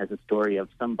in Maine has a story of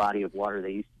some body of water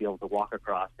they used to be able to walk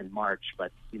across in March,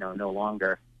 but, no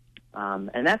longer.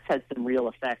 And that's had some real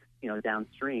effects,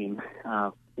 downstream.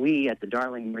 We at the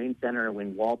Darling Marine Center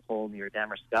in Walpole near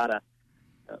Damariscotta,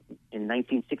 in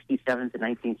 1967 to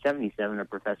 1977, a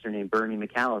professor named Bernie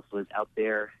McAuliffe was out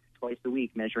there twice a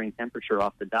week measuring temperature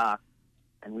off the dock.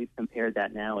 And we've compared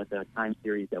that now with a time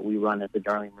series that we run at the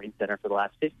Darling Marine Center for the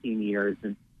last 15 years.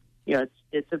 And,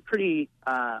 it's a pretty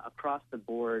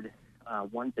across-the-board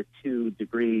 1 to 2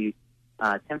 degree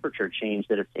temperature change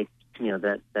that have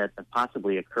that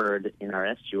possibly occurred in our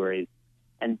estuaries.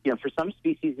 And for some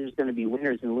species, there's going to be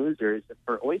winners and losers.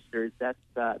 For oysters, that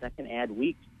can add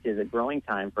weeks to the growing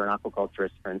time for an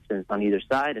aquaculturist, for instance, on either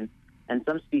side. And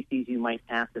some species you might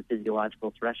pass the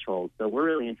physiological threshold. So we're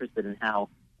really interested in how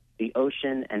the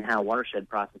ocean and how watershed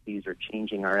processes are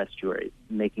changing our estuaries,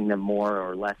 making them more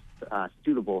or less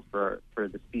suitable for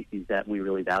the species that we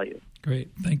really value. Great,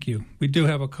 thank you. We do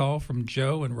have a call from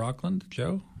Joe in Rockland.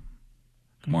 Joe,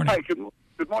 good morning. Hi,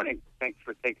 good morning. Thanks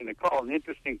for taking the call. An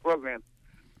interesting program,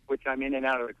 which I'm in and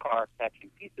out of the car catching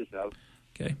pieces of.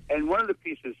 Okay. And one of the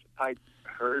pieces I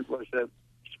heard was a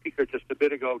speaker just a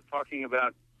bit ago talking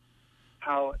about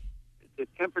how the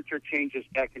temperature changes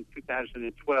back in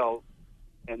 2012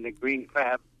 and the green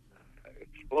crab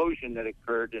explosion that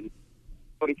occurred.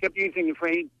 But he kept using the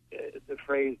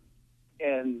phrase,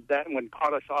 and that one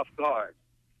caught us off guard.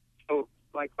 So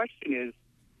my question is,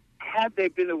 had they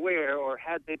been aware, or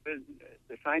had the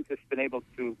scientists been able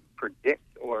to predict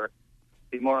or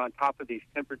be more on top of these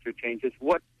temperature changes,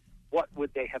 what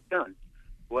would they have done?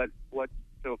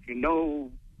 So if you know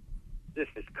this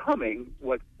is coming,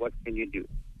 what can you do?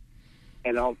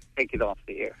 And I'll take it off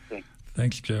the air.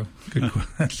 Thanks, Joe. Good.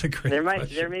 That's a great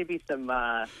question. There may be some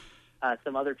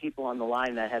other people on the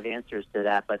line that have answers to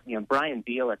that, but Brian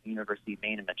Beal at the University of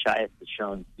Maine in Machias has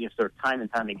shown sort of time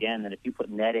and time again that if you put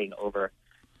netting over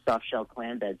soft-shell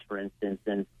clam beds, for instance,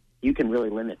 then you can really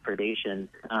limit predation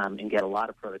and get a lot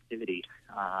of productivity.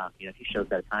 He shows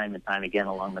that time and time again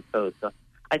along the coast. So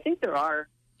I think there are,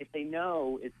 if they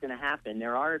know it's going to happen,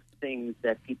 there are things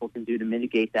that people can do to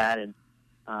mitigate that. And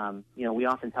we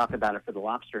often talk about it for the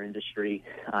lobster industry.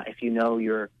 If you know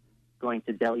you're going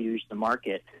to deluge the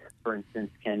market, for instance,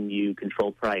 can you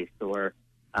control price, or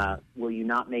will you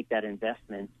not make that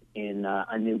investment in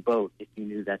a new boat if you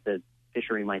knew that the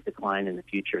fishery might decline in the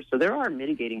future? So there are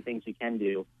mitigating things you can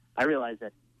do. I realize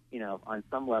that, on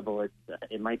some level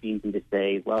it might be easy to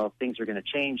say, well, things are going to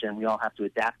change and we all have to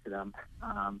adapt to them.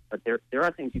 But there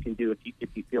are things you can do if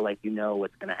you feel like you know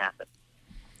what's going to happen.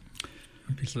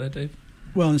 Piece of that, Dave?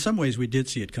 Well, in some ways we did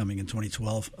see it coming in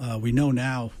 2012. We know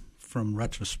now from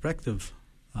retrospective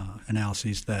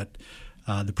analyses that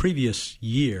the previous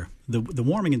year, the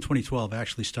warming in 2012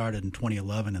 actually started in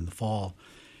 2011 in the fall,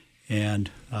 and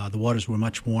the waters were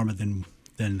much warmer than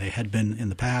they had been in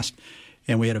the past.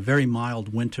 And we had a very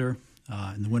mild winter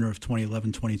in the winter of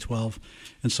 2011, 2012.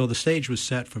 And so the stage was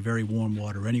set for very warm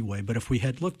water anyway. But if we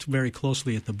had looked very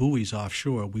closely at the buoys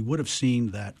offshore, we would have seen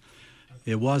that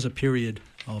it was a period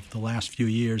of the last few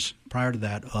years prior to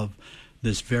that of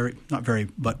this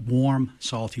but warm,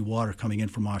 salty water coming in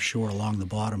from offshore along the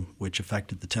bottom, which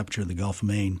affected the temperature of the Gulf of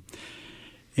Maine.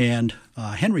 And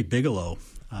Henry Bigelow,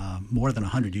 more than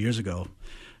 100 years ago,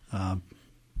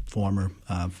 former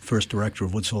first director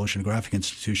of Woods Hole Oceanographic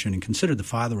Institution and considered the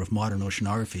father of modern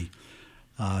oceanography,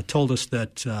 told us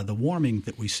that the warming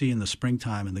that we see in the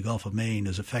springtime in the Gulf of Maine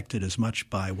is affected as much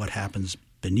by what happens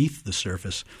beneath the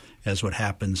surface as what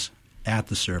happens at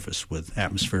the surface with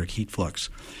atmospheric heat flux.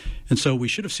 And so we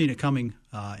should have seen it coming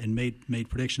and made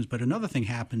predictions. But another thing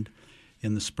happened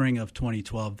in the spring of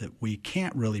 2012 that we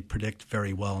can't really predict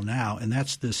very well now, and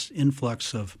that's this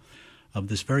influx of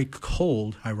this very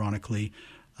cold, ironically,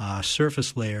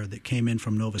 surface layer that came in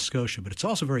from Nova Scotia. But it's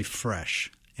also very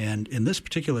fresh. And in this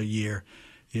particular year,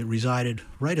 it resided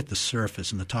right at the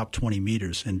surface in the top 20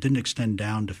 meters and didn't extend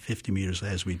down to 50 meters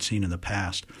as we'd seen in the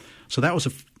past. So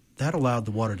that allowed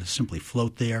the water to simply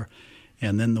float there,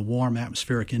 and then the warm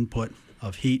atmospheric input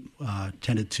of heat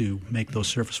tended to make those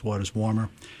surface waters warmer.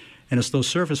 And it's those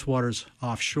surface waters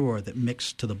offshore that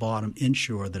mix to the bottom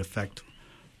inshore that affect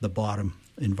the bottom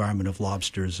environment of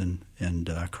lobsters and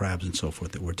crabs and so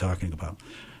forth that we're talking about.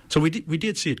 So we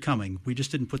did see it coming. We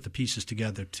just didn't put the pieces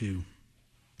together to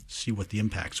see what the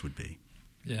impacts would be.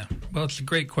 Yeah. Well, it's a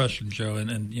great question, Joe,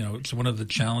 and it's one of the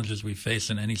challenges we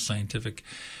face in any scientific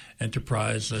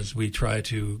enterprise as we try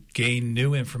to gain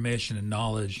new information and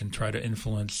knowledge and try to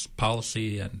influence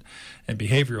policy and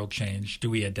behavioral change. Do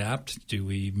we adapt? Do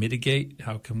we mitigate?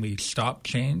 How can we stop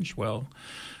change? Well,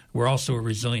 we're also a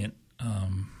resilient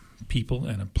people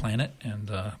and a planet, and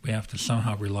we have to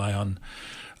somehow rely on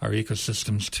our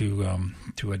ecosystems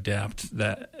to adapt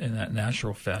that in that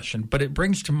natural fashion. But it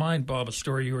brings to mind, Bob, a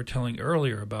story you were telling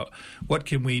earlier about what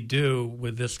can we do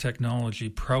with this technology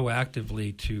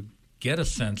proactively to get a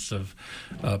sense of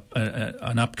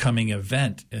an upcoming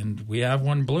event. And we have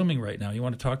one blooming right now. You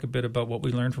want to talk a bit about what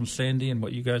we learned from Sandy and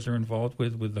what you guys are involved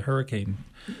with the hurricane?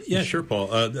 Yeah, sure, Paul.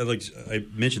 Like I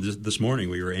mentioned this morning,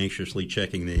 we were anxiously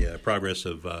checking the progress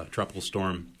of Tropical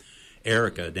Storm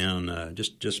Erica down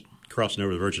just crossing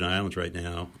over the Virgin Islands right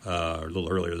now, or a little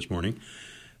earlier this morning.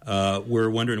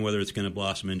 We're wondering whether it's going to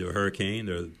blossom into a hurricane.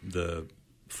 The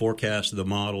forecast, the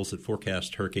models that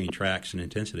forecast hurricane tracks and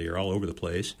intensity are all over the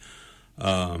place.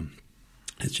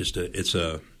 It's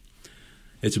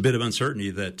a bit of uncertainty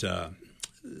that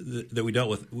that we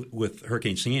dealt with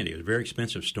Hurricane Sandy. It was a very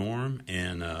expensive storm,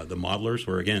 and the modelers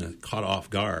were, again, caught off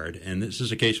guard. And this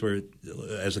is a case where,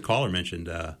 as the caller mentioned,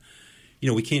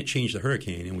 we can't change the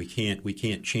hurricane, and we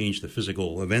can't change the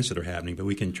physical events that are happening, but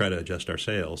we can try to adjust our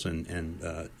sails and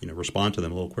respond to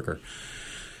them a little quicker.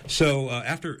 So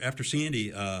after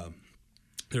Sandy,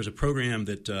 there's a program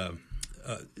that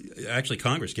actually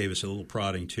Congress gave us a little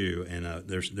prodding too, and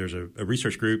there's a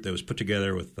research group that was put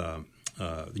together with the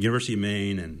University of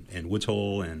Maine and Woods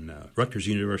Hole and Rutgers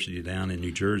University down in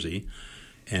New Jersey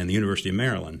and the University of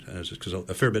Maryland, because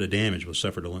a fair bit of damage was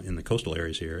suffered in the coastal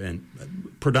areas here.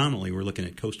 And predominantly we're looking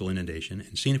at coastal inundation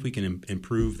and seeing if we can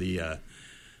improve the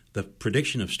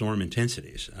prediction of storm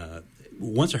intensities.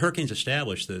 Once a hurricane's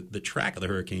established, the track of the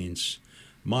hurricanes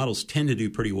models tend to do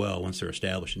pretty well once they're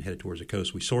established and headed towards the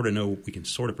coast. We sort of know, we can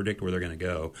sort of predict where they're going to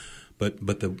go, but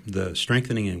the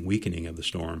strengthening and weakening of the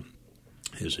storm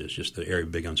is just the area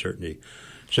of big uncertainty.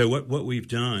 So what we've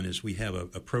done is we have a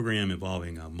program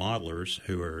involving modelers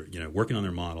who are working on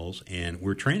their models, and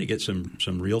we're trying to get some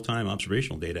real-time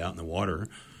observational data out in the water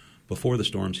before the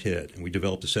storms hit. And we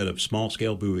developed a set of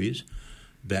small-scale buoys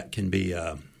that can be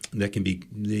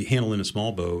handled in a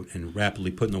small boat and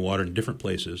rapidly put in the water in different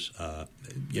places,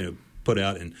 put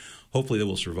out, and hopefully they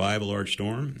will survive a large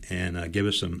storm and give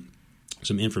us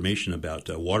some information about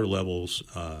water levels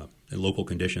and local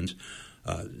conditions.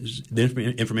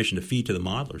 The information to feed to the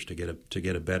modelers to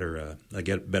get a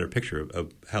better picture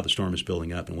of how the storm is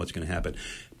building up and what's going to happen,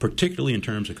 particularly in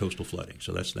terms of coastal flooding.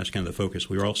 So that's kind of the focus.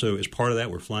 We are also, as part of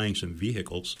that, we're flying some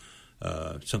vehicles.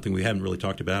 Something we haven't really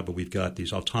talked about, but we've got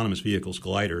these autonomous vehicles,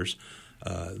 gliders.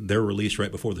 They're released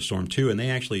right before the storm too, and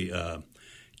they actually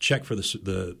check for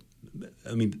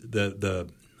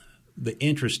the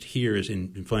interest here is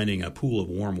in finding a pool of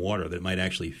warm water that might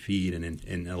actually feed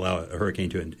and allow a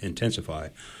hurricane to intensify.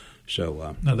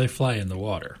 So no, they fly in the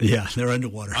water. Yeah, they're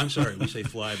underwater. I'm sorry, we say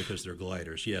fly because they're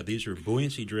gliders. Yeah, these are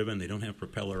buoyancy driven. They don't have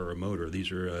propeller or a motor.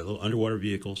 These are little underwater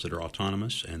vehicles that are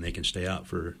autonomous, and they can stay out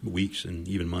for weeks and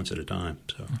even months at a time.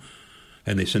 So,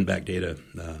 and they send back data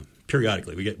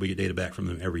periodically. We get data back from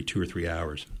them every 2 or 3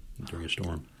 hours during a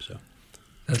storm. So.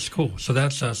 That's cool. So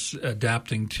that's us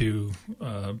adapting to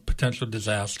potential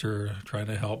disaster, trying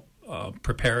to help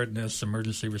preparedness,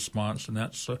 emergency response, and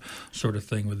that sort of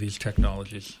thing with these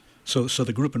technologies. So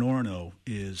the group in Orono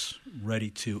is ready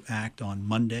to act on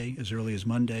Monday, as early as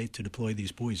Monday, to deploy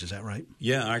these buoys. Is that right?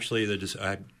 Yeah, actually,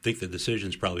 I think the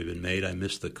decision's probably been made. I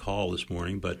missed the call this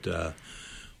morning, but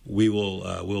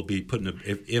we'll be putting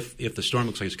if the storm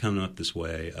looks like it's coming up this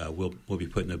way, we'll be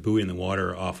putting a buoy in the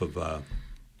water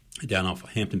down off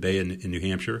Hampton Bay in New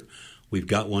Hampshire. We've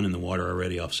got one in the water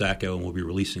already off Saco, and we'll be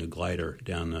releasing a glider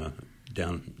down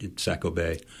in Saco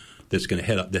Bay that's going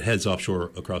to that heads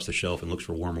offshore across the shelf and looks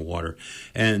for warmer water.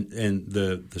 And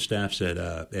the staff said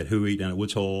at Hui down at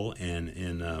Woods Hole and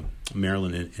in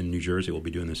Maryland and New Jersey will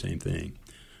be doing the same thing.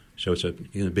 So it's a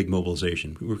big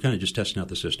mobilization. We're kind of just testing out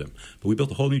the system. But we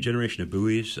built a whole new generation of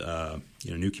buoys,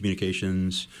 new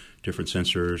communications, different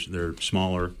sensors. They're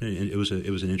smaller. It was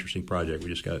an interesting project. We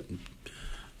just got to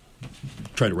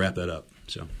try to wrap that up.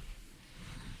 So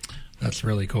that's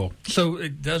really cool. So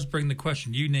it does bring the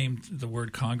question. You named the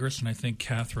word Congress, and I think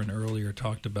Catherine earlier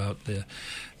talked about the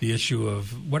issue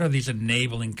of what are these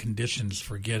enabling conditions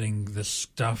for getting this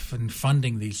stuff and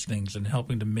funding these things and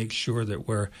helping to make sure that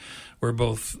we're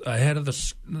both ahead of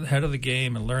the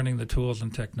game and learning the tools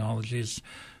and technologies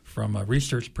from a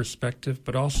research perspective,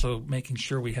 but also making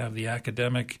sure we have the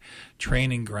academic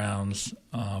training grounds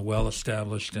well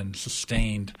established and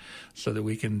sustained so that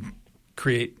we can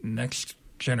create next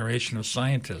generation of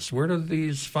scientists. Where do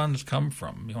these funds come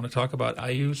from? You want to talk about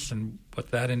IUS and what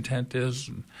that intent is?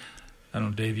 And I don't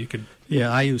know, Dave, you could... Yeah,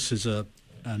 IUS is a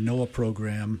NOAA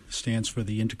program, stands for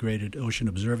the Integrated Ocean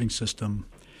Observing System,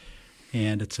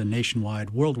 and it's a nationwide,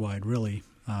 worldwide really,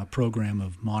 program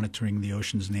of monitoring the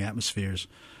oceans and the atmospheres.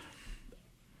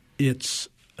 It's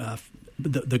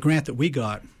the grant that we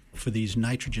got for these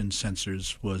nitrogen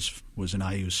sensors was an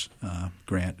IUS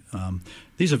grant.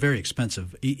 These are very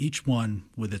expensive. Each one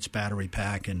with its battery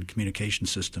pack and communication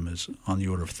system is on the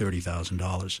order of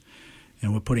 $30,000.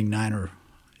 And we're putting 9 or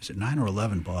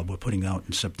 11, Bob? We're putting out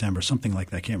in September, something like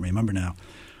that. I can't remember now,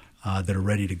 that are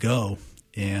ready to go.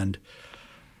 And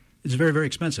it's very, very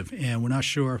expensive. And we're not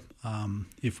sure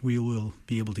if we will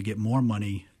be able to get more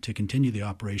money to continue the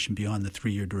operation beyond the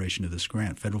 3-year duration of this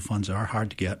grant. Federal funds are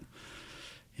hard to get.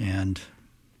 And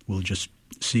we'll just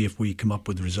see if we come up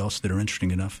with results that are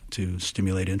interesting enough to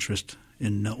stimulate interest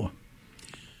in NOAA.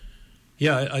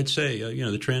 Yeah, I'd say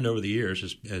the trend over the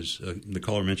years, as the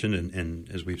caller mentioned, and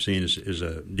as we've seen, is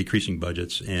decreasing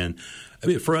budgets. And I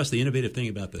mean, for us, the innovative thing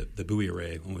about the buoy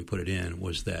array when we put it in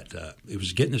was that it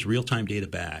was getting this real time data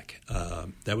back.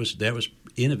 That was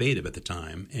innovative at the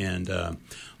time, and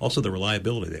also the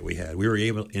reliability that we had. We were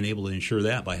able to ensure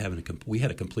that by having we had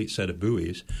a complete set of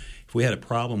buoys. If we had a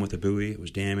problem with a buoy, it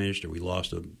was damaged, or we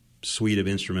lost a suite of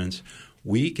instruments,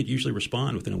 we could usually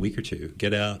respond within a week or two,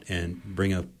 get out and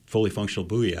bring a fully functional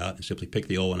buoy out and simply pick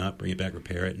the old one up, bring it back,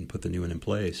 repair it, and put the new one in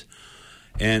place.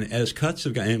 And as cuts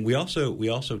have gone, and we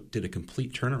also did a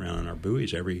complete turnaround on our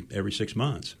buoys every 6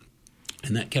 months,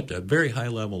 and that kept a very high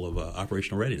level of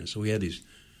operational readiness. So we had these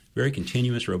very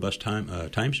continuous, robust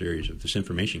time series of this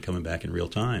information coming back in real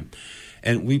time.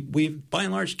 And we've by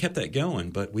and large kept that going,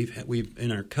 but we've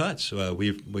in our cuts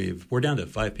we're down to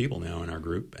 5 people now in our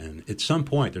group, and at some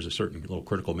point there's a certain little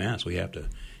critical mass we have to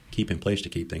keep in place to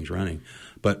keep things running.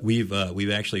 But we've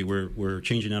actually we're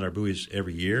changing out our buoys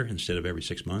every year instead of every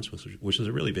 6 months, which is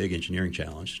a really big engineering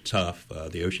challenge. It's tough.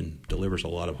 The ocean delivers a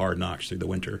lot of hard knocks through the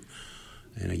winter,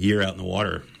 and a year out in the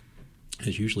water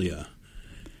is usually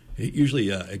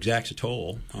exacts a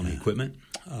toll on the equipment.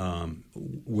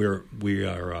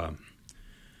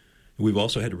 We've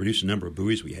also had to reduce the number of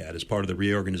buoys we had as part of the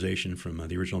reorganization from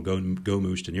the original Go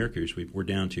Moose to Nearcus. We're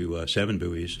down to 7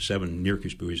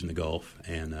 Nearcus buoys in the Gulf,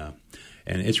 and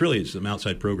it's some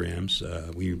outside programs.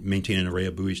 We maintain an array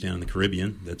of buoys down in the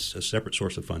Caribbean. That's a separate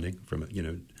source of funding from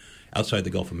outside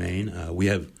the Gulf of Maine. We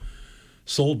have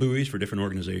sold buoys for different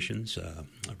organizations, a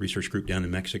research group down in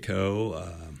Mexico.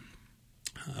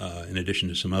 In addition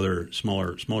to some other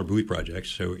smaller buoy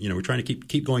projects, so we're trying to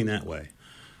keep going that way.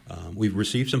 We've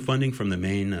received some funding from the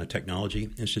Maine Technology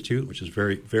Institute, which is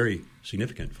very, very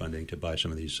significant funding to buy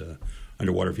some of these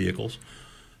underwater vehicles.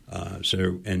 We're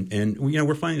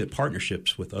finding that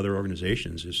partnerships with other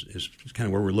organizations is kind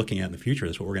of where we're looking at in the future.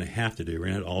 That's what we're going to have to do. We're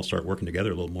going to all start working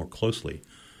together a little more closely.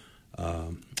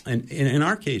 And in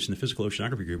our case, in the Physical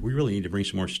Oceanography Group, we really need to bring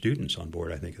some more students on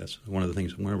board. I think that's one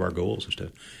of our goals is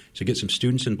to get some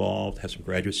students involved, have some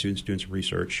graduate students doing some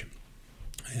research,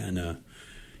 and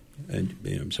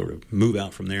sort of move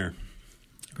out from there.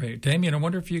 Great. Damien, I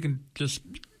wonder if you can just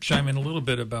chime in a little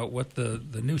bit about what the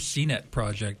new CNET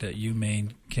project at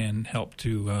UMaine can help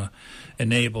to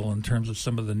enable in terms of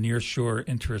some of the nearshore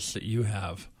interests that you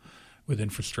have with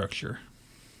infrastructure.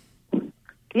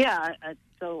 Yeah,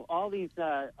 so all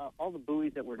the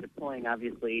buoys that we're deploying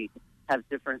obviously have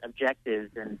different objectives,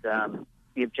 and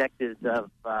the objectives of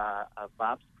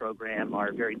Bob's program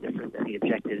are very different than the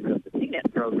objectives of the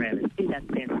CNET program. And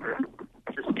CNET stands for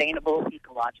Sustainable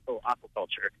Ecological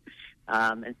Aquaculture.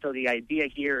 And so the idea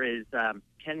here is,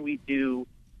 can we do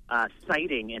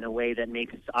siting in a way that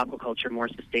makes aquaculture more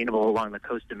sustainable along the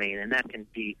coast of Maine? And that can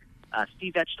be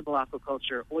sea vegetable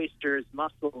aquaculture, oysters,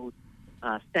 mussels,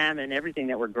 salmon, everything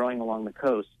that we're growing along the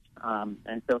coast.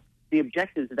 And so the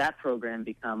objectives of that program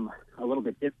become a little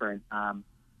bit different.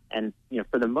 And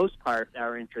for the most part,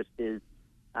 our interest is,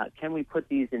 can we put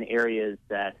these in areas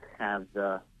that have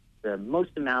the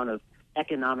most amount of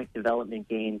economic development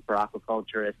gain for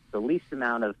aquaculturists, the least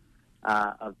amount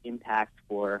of impact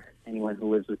for anyone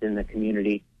who lives within the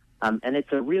community. And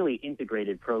it's a really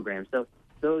integrated program. So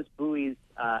those buoys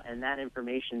and that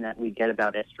information that we get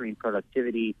about estuarine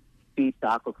productivity feeds to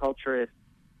aquaculturists,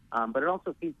 but it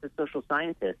also feeds to social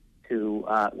scientists who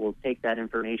will take that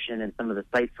information and some of the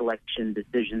site selection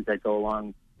decisions that go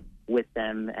along with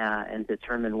them and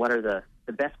determine what are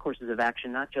the best courses of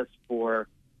action, not just for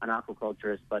an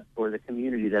aquaculturist, but for the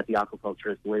community that the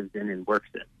aquaculturist lives in and works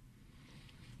in.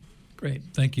 Great,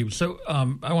 thank you. So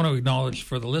I want to acknowledge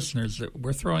for the listeners that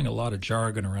we're throwing a lot of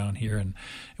jargon around here, and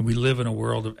we live in a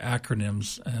world of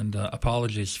acronyms, and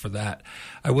apologies for that.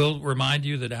 I will remind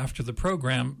you that after the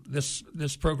program, this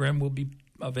program will be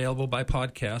available by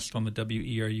podcast on the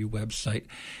WERU website.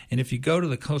 And if you go to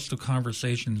the Coastal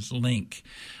Conversations link,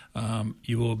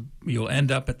 you'll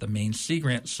end up at the Maine Sea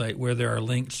Grant site where there are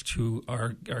links to our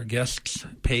guests'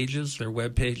 pages, their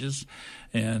web pages,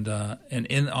 and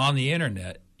on the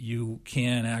internet you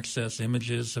can access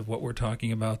images of what we're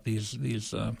talking about, these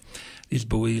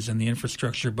buoys and the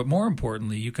infrastructure. But more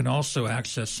importantly, you can also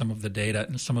access some of the data,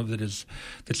 and some of it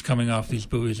that's coming off these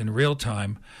buoys in real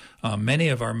time. Many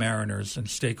of our mariners and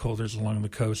stakeholders along the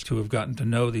coast who have gotten to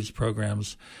know these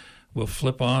programs will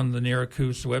flip on the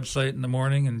Nearcus website in the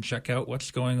morning and check out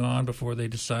what's going on before they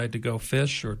decide to go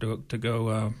fish or to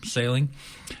go sailing.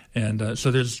 And so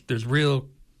there's real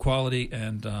quality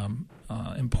and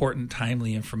important,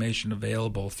 timely information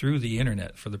available through the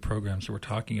internet for the programs we're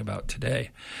talking about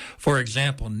today. For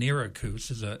example,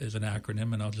 NERACOOS is an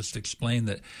acronym, and I'll just explain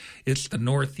that it's the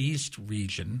northeast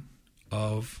region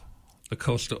of the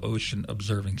Coastal Ocean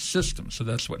Observing System. So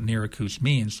that's what NERACOOS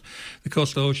means. The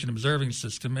Coastal Ocean Observing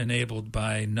System, enabled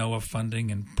by NOAA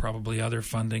funding and probably other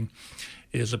funding,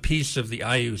 is a piece of the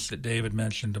IUS that David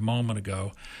mentioned a moment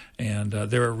ago. And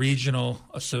there are regional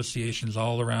associations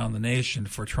all around the nation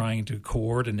for trying to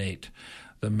coordinate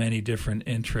the many different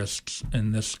interests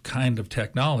in this kind of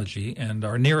technology. And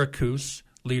our NERACOOS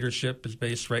leadership is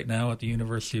based right now at the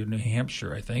University of New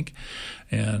Hampshire, I think.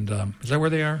 And is that where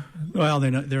they are? Well,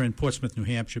 they're in Portsmouth, New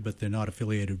Hampshire, but they're not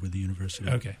affiliated with the university.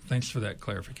 Okay, thanks for that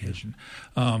clarification.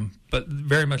 But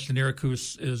very much the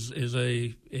NERACOOS is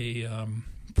a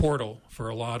portal for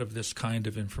a lot of this kind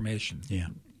of information. Yeah.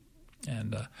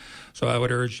 And so I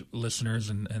would urge listeners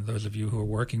and those of you who are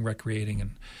working, recreating,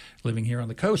 and living here on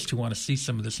the coast who want to see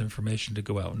some of this information to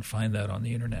go out and find that on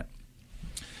the internet.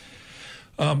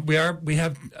 We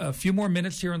have a few more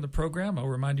minutes here on the program. I'll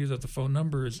remind you that the phone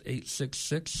number is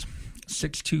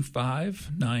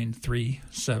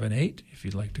 866-625-9378 if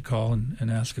you'd like to call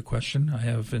and ask a question. I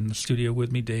have in the studio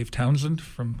with me Dave Townsend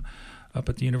from up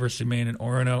at the University of Maine in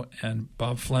Orono, and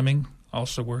Bob Fleming,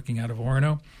 also working out of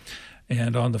Orono,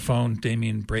 and on the phone,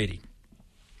 Damian Brady.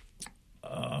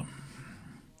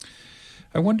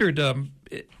 I wondered,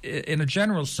 in a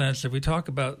general sense, if we talk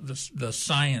about the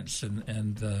science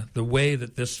and the way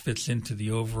that this fits into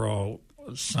the overall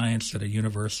science that a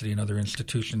university and other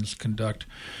institutions conduct,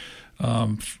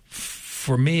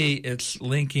 for me, it's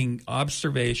linking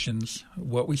observations,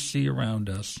 what we see around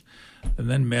us, and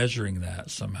then measuring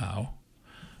that somehow,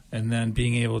 and then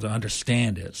being able to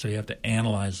understand it. So you have to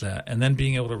analyze that, and then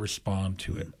being able to respond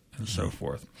to it, and so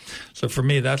forth. So for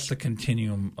me, that's the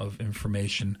continuum of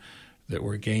information that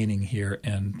we're gaining here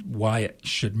and why it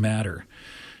should matter.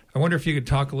 I wonder if you could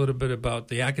talk a little bit about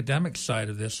the academic side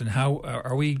of this and how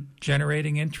are we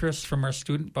generating interest from our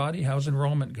student body? How's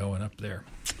enrollment going up there?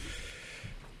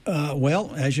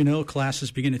 Well, as you know,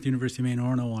 classes begin at the University of Maine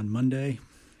Orono on Monday.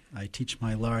 I teach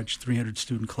my large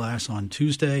 300-student class on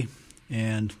Tuesday,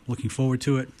 and looking forward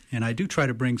to it. And I do try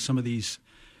to bring some of these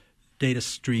data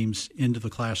streams into the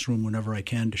classroom whenever I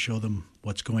can to show them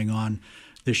what's going on.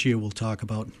 This year we'll talk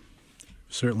about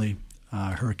certainly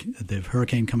the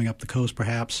hurricane coming up the coast,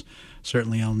 perhaps,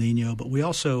 certainly El Nino. But we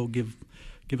also give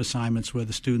assignments where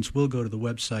the students will go to the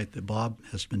website that Bob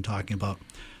has been talking about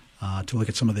to look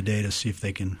at some of the data, see if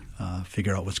they can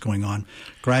figure out what's going on.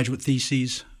 Graduate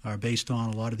theses are based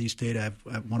on a lot of these data.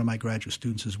 One of my graduate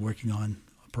students is working on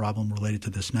a problem related to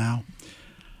this now.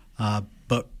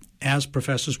 But as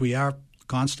professors, we are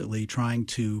constantly trying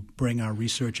to bring our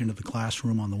research into the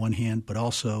classroom on the one hand, but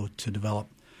also to develop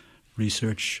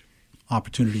research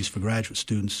opportunities for graduate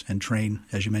students and train,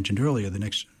 as you mentioned earlier, the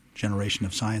next generation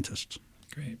of scientists.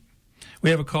 Great. We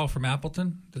have a call from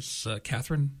Appleton. This is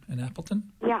Catherine in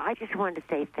Appleton. Yeah, I just wanted to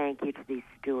say thank you to these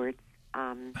stewards.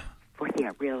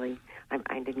 Really. I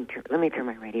didn't. Let me turn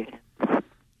my radio down.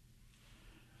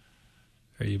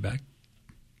 Are you back?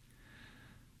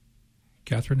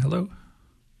 Catherine, hello?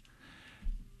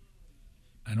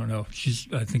 I don't know.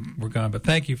 I think we're gone, but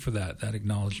thank you for that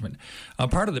acknowledgement.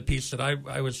 Part of the piece that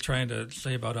I was trying to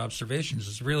say about observations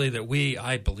is really that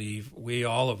I believe,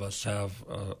 all of us have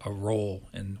a role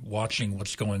in watching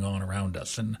what's going on around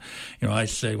us. And, I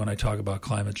say when I talk about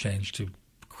climate change to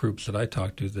groups that I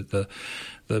talk to that the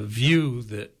view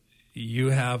that you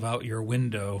have out your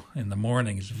window in the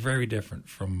morning is very different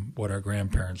from what our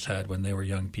grandparents had when they were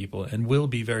young people, and will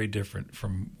be very different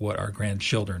from what our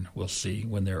grandchildren will see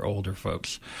when they're older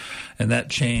folks. And that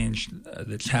change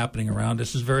that's happening around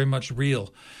us is very much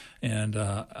real. And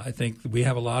I think we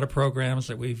have a lot of programs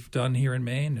that we've done here in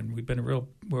Maine, and we've been a real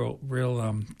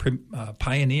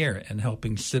pioneer in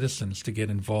helping citizens to get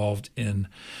involved in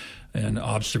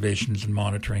observations and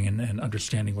monitoring and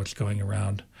understanding what's going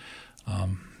around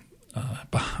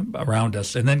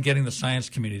us, and then getting the science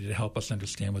community to help us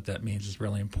understand what that means is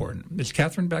really important. Is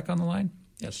Catherine back on the line?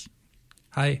 Yes.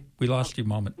 Hi. We lost you a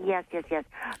moment. Yes.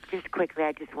 Just quickly,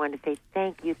 I just wanted to say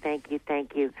thank you.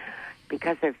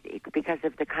 Because of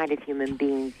the kind of human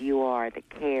beings you are, the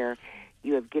care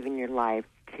you have given your life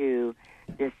to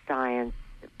this science,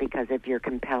 because of your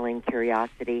compelling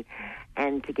curiosity,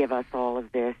 and to give us all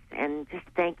of this. And just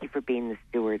thank you for being the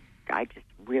stewards. I just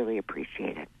really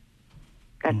appreciate it.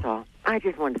 That's all. I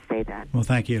just wanted to say that. Well,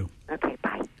 thank you. Okay,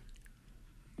 bye.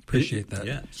 Appreciate that.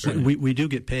 Yeah, we do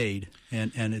get paid,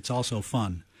 and it's also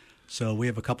fun. So we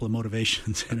have a couple of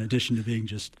motivations in addition to being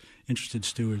just interested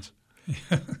stewards.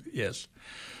 Yes.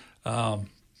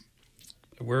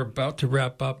 We're about to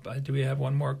wrap up. Do we have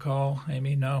one more call,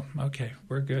 Amy? No? Okay,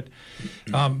 we're good.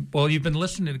 Well, you've been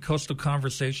listening to Coastal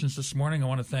Conversations this morning. I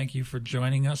want to thank you for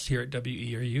joining us here at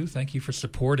WERU. Thank you for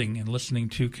supporting and listening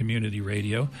to community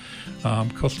radio.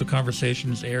 Coastal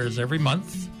Conversations airs every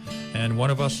month, and one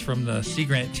of us from the Sea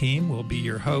Grant team will be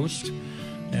your host.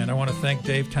 And I want to thank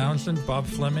Dave Townsend, Bob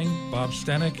Fleming, Bob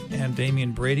Stenick, and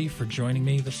Damian Brady for joining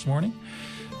me this morning.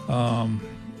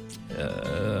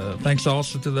 Thanks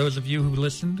also to those of you who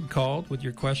listened and called with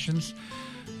your questions.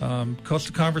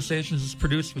 Coastal Conversations is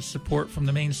produced with support from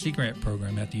the Maine Sea Grant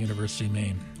Program at the University of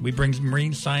Maine. We bring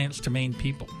marine science to Maine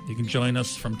people. You can join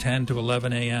us from 10 to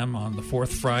 11 a.m. on the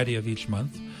fourth Friday of each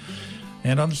month.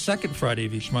 And on the second Friday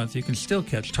of each month, you can still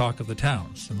catch Talk of the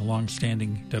Towns and the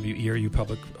long-standing WERU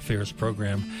Public Affairs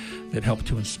program that helped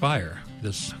to inspire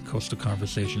this Coastal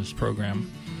Conversations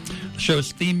program. The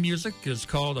show's theme music is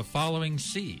called A Following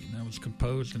Sea, and that was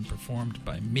composed and performed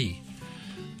by me.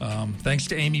 Thanks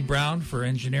to Amy Brown for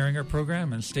engineering our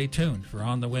program, and stay tuned for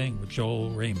On the Wing with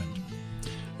Joel Raymond.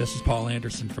 This is Paul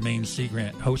Anderson from Maine Sea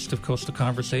Grant, host of Coastal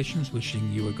Conversations,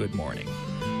 wishing you a good morning.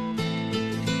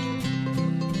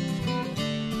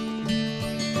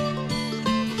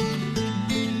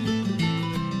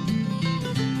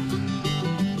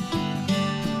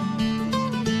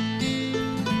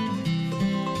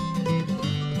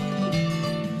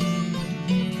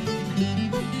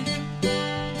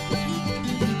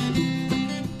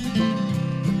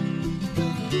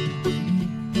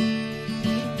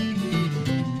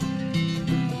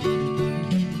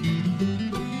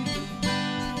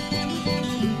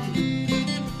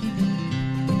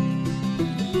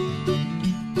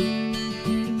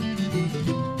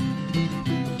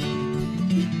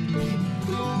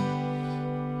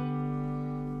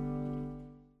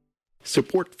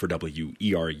 Support for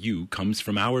WERU comes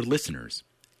from our listeners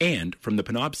and from the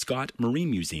Penobscot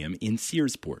Marine Museum in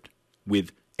Searsport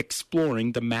with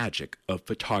Exploring the Magic of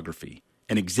Photography,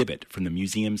 an exhibit from the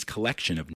museum's collection of